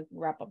just going to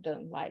wrap up the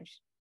live.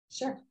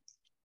 Sure.